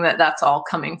knowing that that's all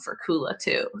coming for Kula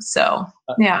too. So,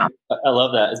 yeah. I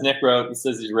love that. As Nick wrote, he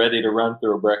says he's ready to run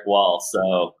through a brick wall.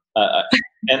 So,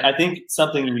 and I think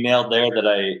something you nailed there that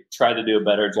I try to do a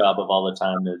better job of all the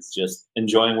time is just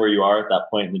enjoying where you are at that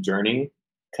point in the journey.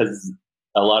 Because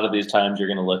a lot of these times you're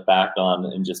going to look back on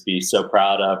and just be so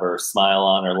proud of, or smile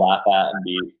on, or laugh at, and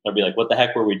be like, what the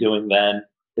heck were we doing then?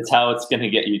 It's how it's going to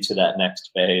get you to that next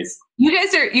phase. You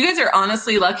guys are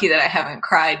honestly lucky that I haven't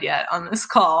cried yet on this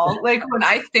call. Like, when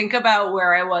I think about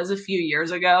where I was a few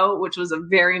years ago, which was a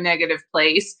very negative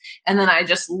place, and then I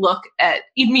just look at,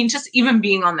 just even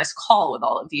being on this call with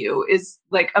all of you is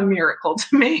like a miracle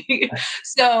to me.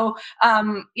 So,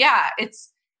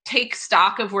 it's take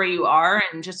stock of where you are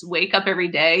and just wake up every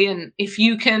day. And if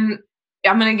you can,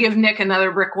 I'm going to give Nick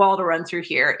another brick wall to run through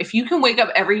here. If you can wake up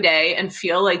every day and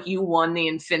feel like you won the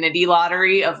infinity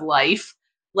lottery of life,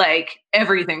 like,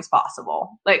 everything's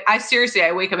possible. Like, I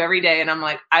wake up every day and I'm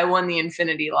like, I won the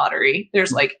infinity lottery.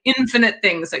 There's like infinite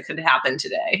things that could happen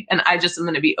today. And I just am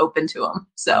going to be open to them.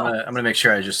 So I'm going to make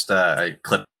sure I just I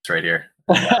clip this right here.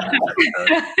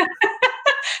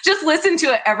 Just listen to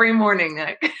it every morning,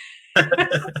 Nick. I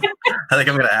think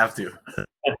I'm going to have to.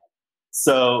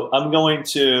 So I'm going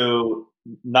to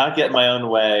not get in my own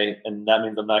way, and that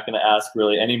means I'm not going to ask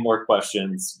really any more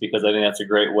questions, because I think that's a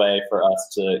great way for us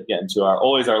to get into our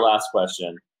last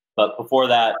question. But before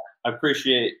that, I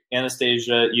appreciate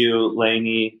Anastasia, you,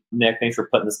 Lanie, Nick, thanks for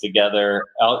putting this together.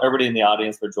 Everybody in the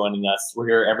audience for joining us. We're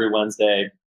here every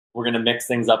Wednesday. We're going to mix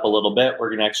things up a little bit. We're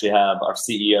going to actually have our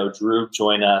CEO, Drew,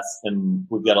 join us, and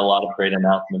we've got a lot of great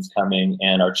announcements coming,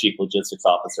 and our Chief Logistics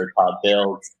Officer, Todd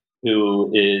Bills,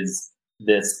 who is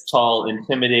this tall,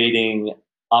 intimidating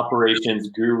operations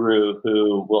guru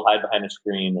who will hide behind a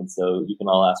screen. And so you can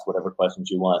all ask whatever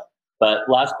questions you want. But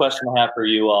last question I have for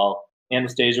you all.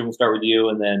 Anastasia, we'll start with you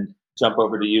and then jump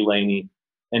over to you, Lanie.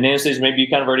 And Anastasia, maybe you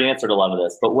kind of already answered a lot of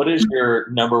this, but what is your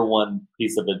number one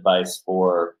piece of advice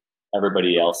for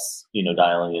everybody else,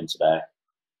 dialing in today?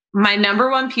 My number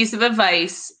one piece of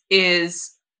advice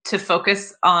is to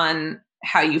focus on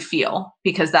how you feel,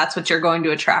 because that's what you're going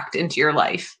to attract into your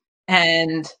life.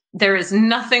 And there is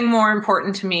nothing more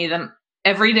important to me than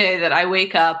every day that I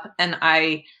wake up and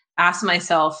I ask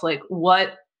myself, like,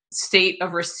 what state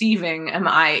of receiving am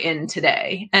I in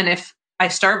today? And if I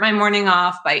start my morning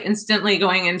off by instantly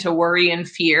going into worry and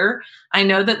fear, I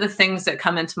know that the things that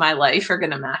come into my life are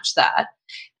going to match that.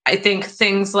 I think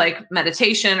things like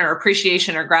meditation or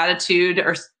appreciation or gratitude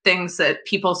are things that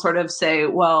people sort of say,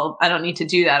 well, I don't need to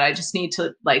do that. I just need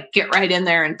to get right in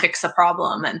there and fix a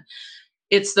problem. And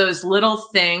it's those little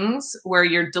things where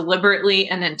you're deliberately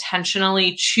and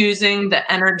intentionally choosing the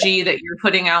energy that you're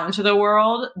putting out into the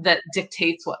world that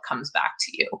dictates what comes back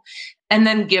to you. And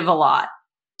then give a lot.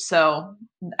 So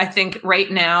I think right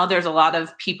now there's a lot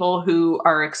of people who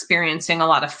are experiencing a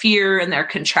lot of fear and they're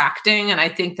contracting. And I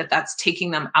think that that's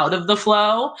taking them out of the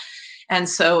flow. And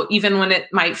so even when it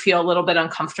might feel a little bit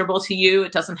uncomfortable to you,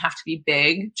 it doesn't have to be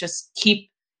big. Just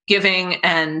keep giving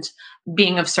and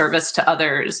being of service to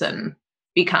others and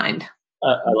be kind.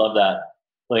 I love that.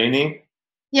 Lanie?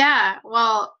 Yeah,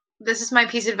 well, this is my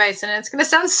piece of advice, and it's going to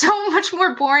sound so much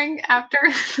more boring after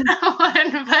that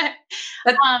one,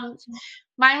 but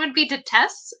mine would be to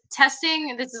test.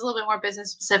 Testing, this is a little bit more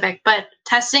business specific, but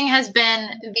testing has been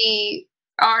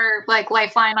our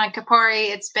lifeline on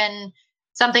Kopari. It's been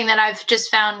something that I've just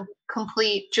found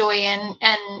complete joy in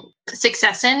and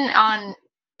success in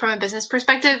from a business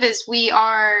perspective. Is we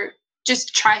are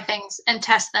just try things and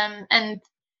test them, and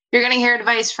you're going to hear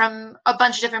advice from a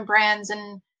bunch of different brands,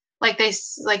 and like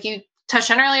you touched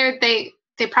on earlier, they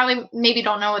probably maybe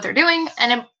don't know what they're doing,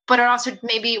 but it also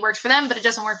maybe works for them, but it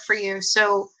doesn't work for you.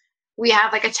 So we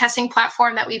have a testing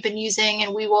platform that we've been using,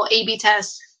 and we will A/B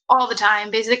test all the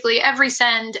time. Basically, every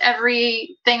send,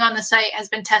 everything on the site has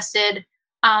been tested,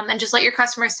 and just let your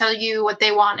customers tell you what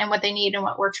they want and what they need and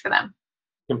what works for them.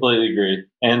 Completely agree.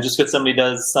 And just because somebody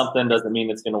does something doesn't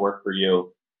mean it's going to work for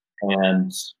you.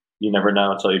 And you never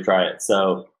know until you try it.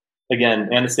 So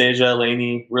again, Anastasia,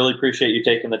 Lanie, really appreciate you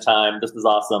taking the time. This was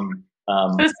awesome.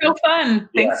 It was so fun.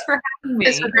 Thanks for having me.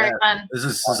 This was very fun. This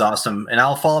is awesome. And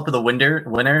I'll follow up with the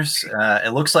winners.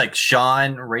 It looks like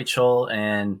Sean, Rachel,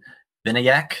 and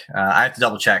Vinayak. I have to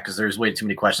double check because there's way too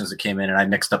many questions that came in, and I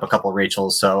mixed up a couple of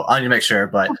Rachels. So I need to make sure.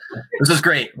 But this is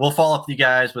great. We'll follow up with you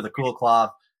guys with a cool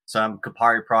cloth, some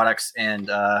Kopari products, and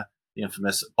the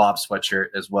infamous Bob sweatshirt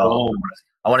as well. Oh.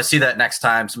 I want to see that next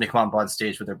time somebody come up on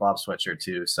stage with their Bob sweatshirt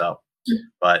too. So,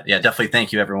 but yeah, definitely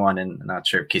thank you everyone. And I'm not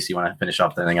sure if Casey, you want to finish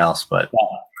off with anything else, but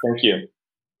thank you.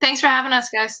 Thanks for having us,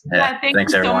 guys. Yeah, thank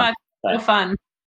thanks you everyone. so much. So fun.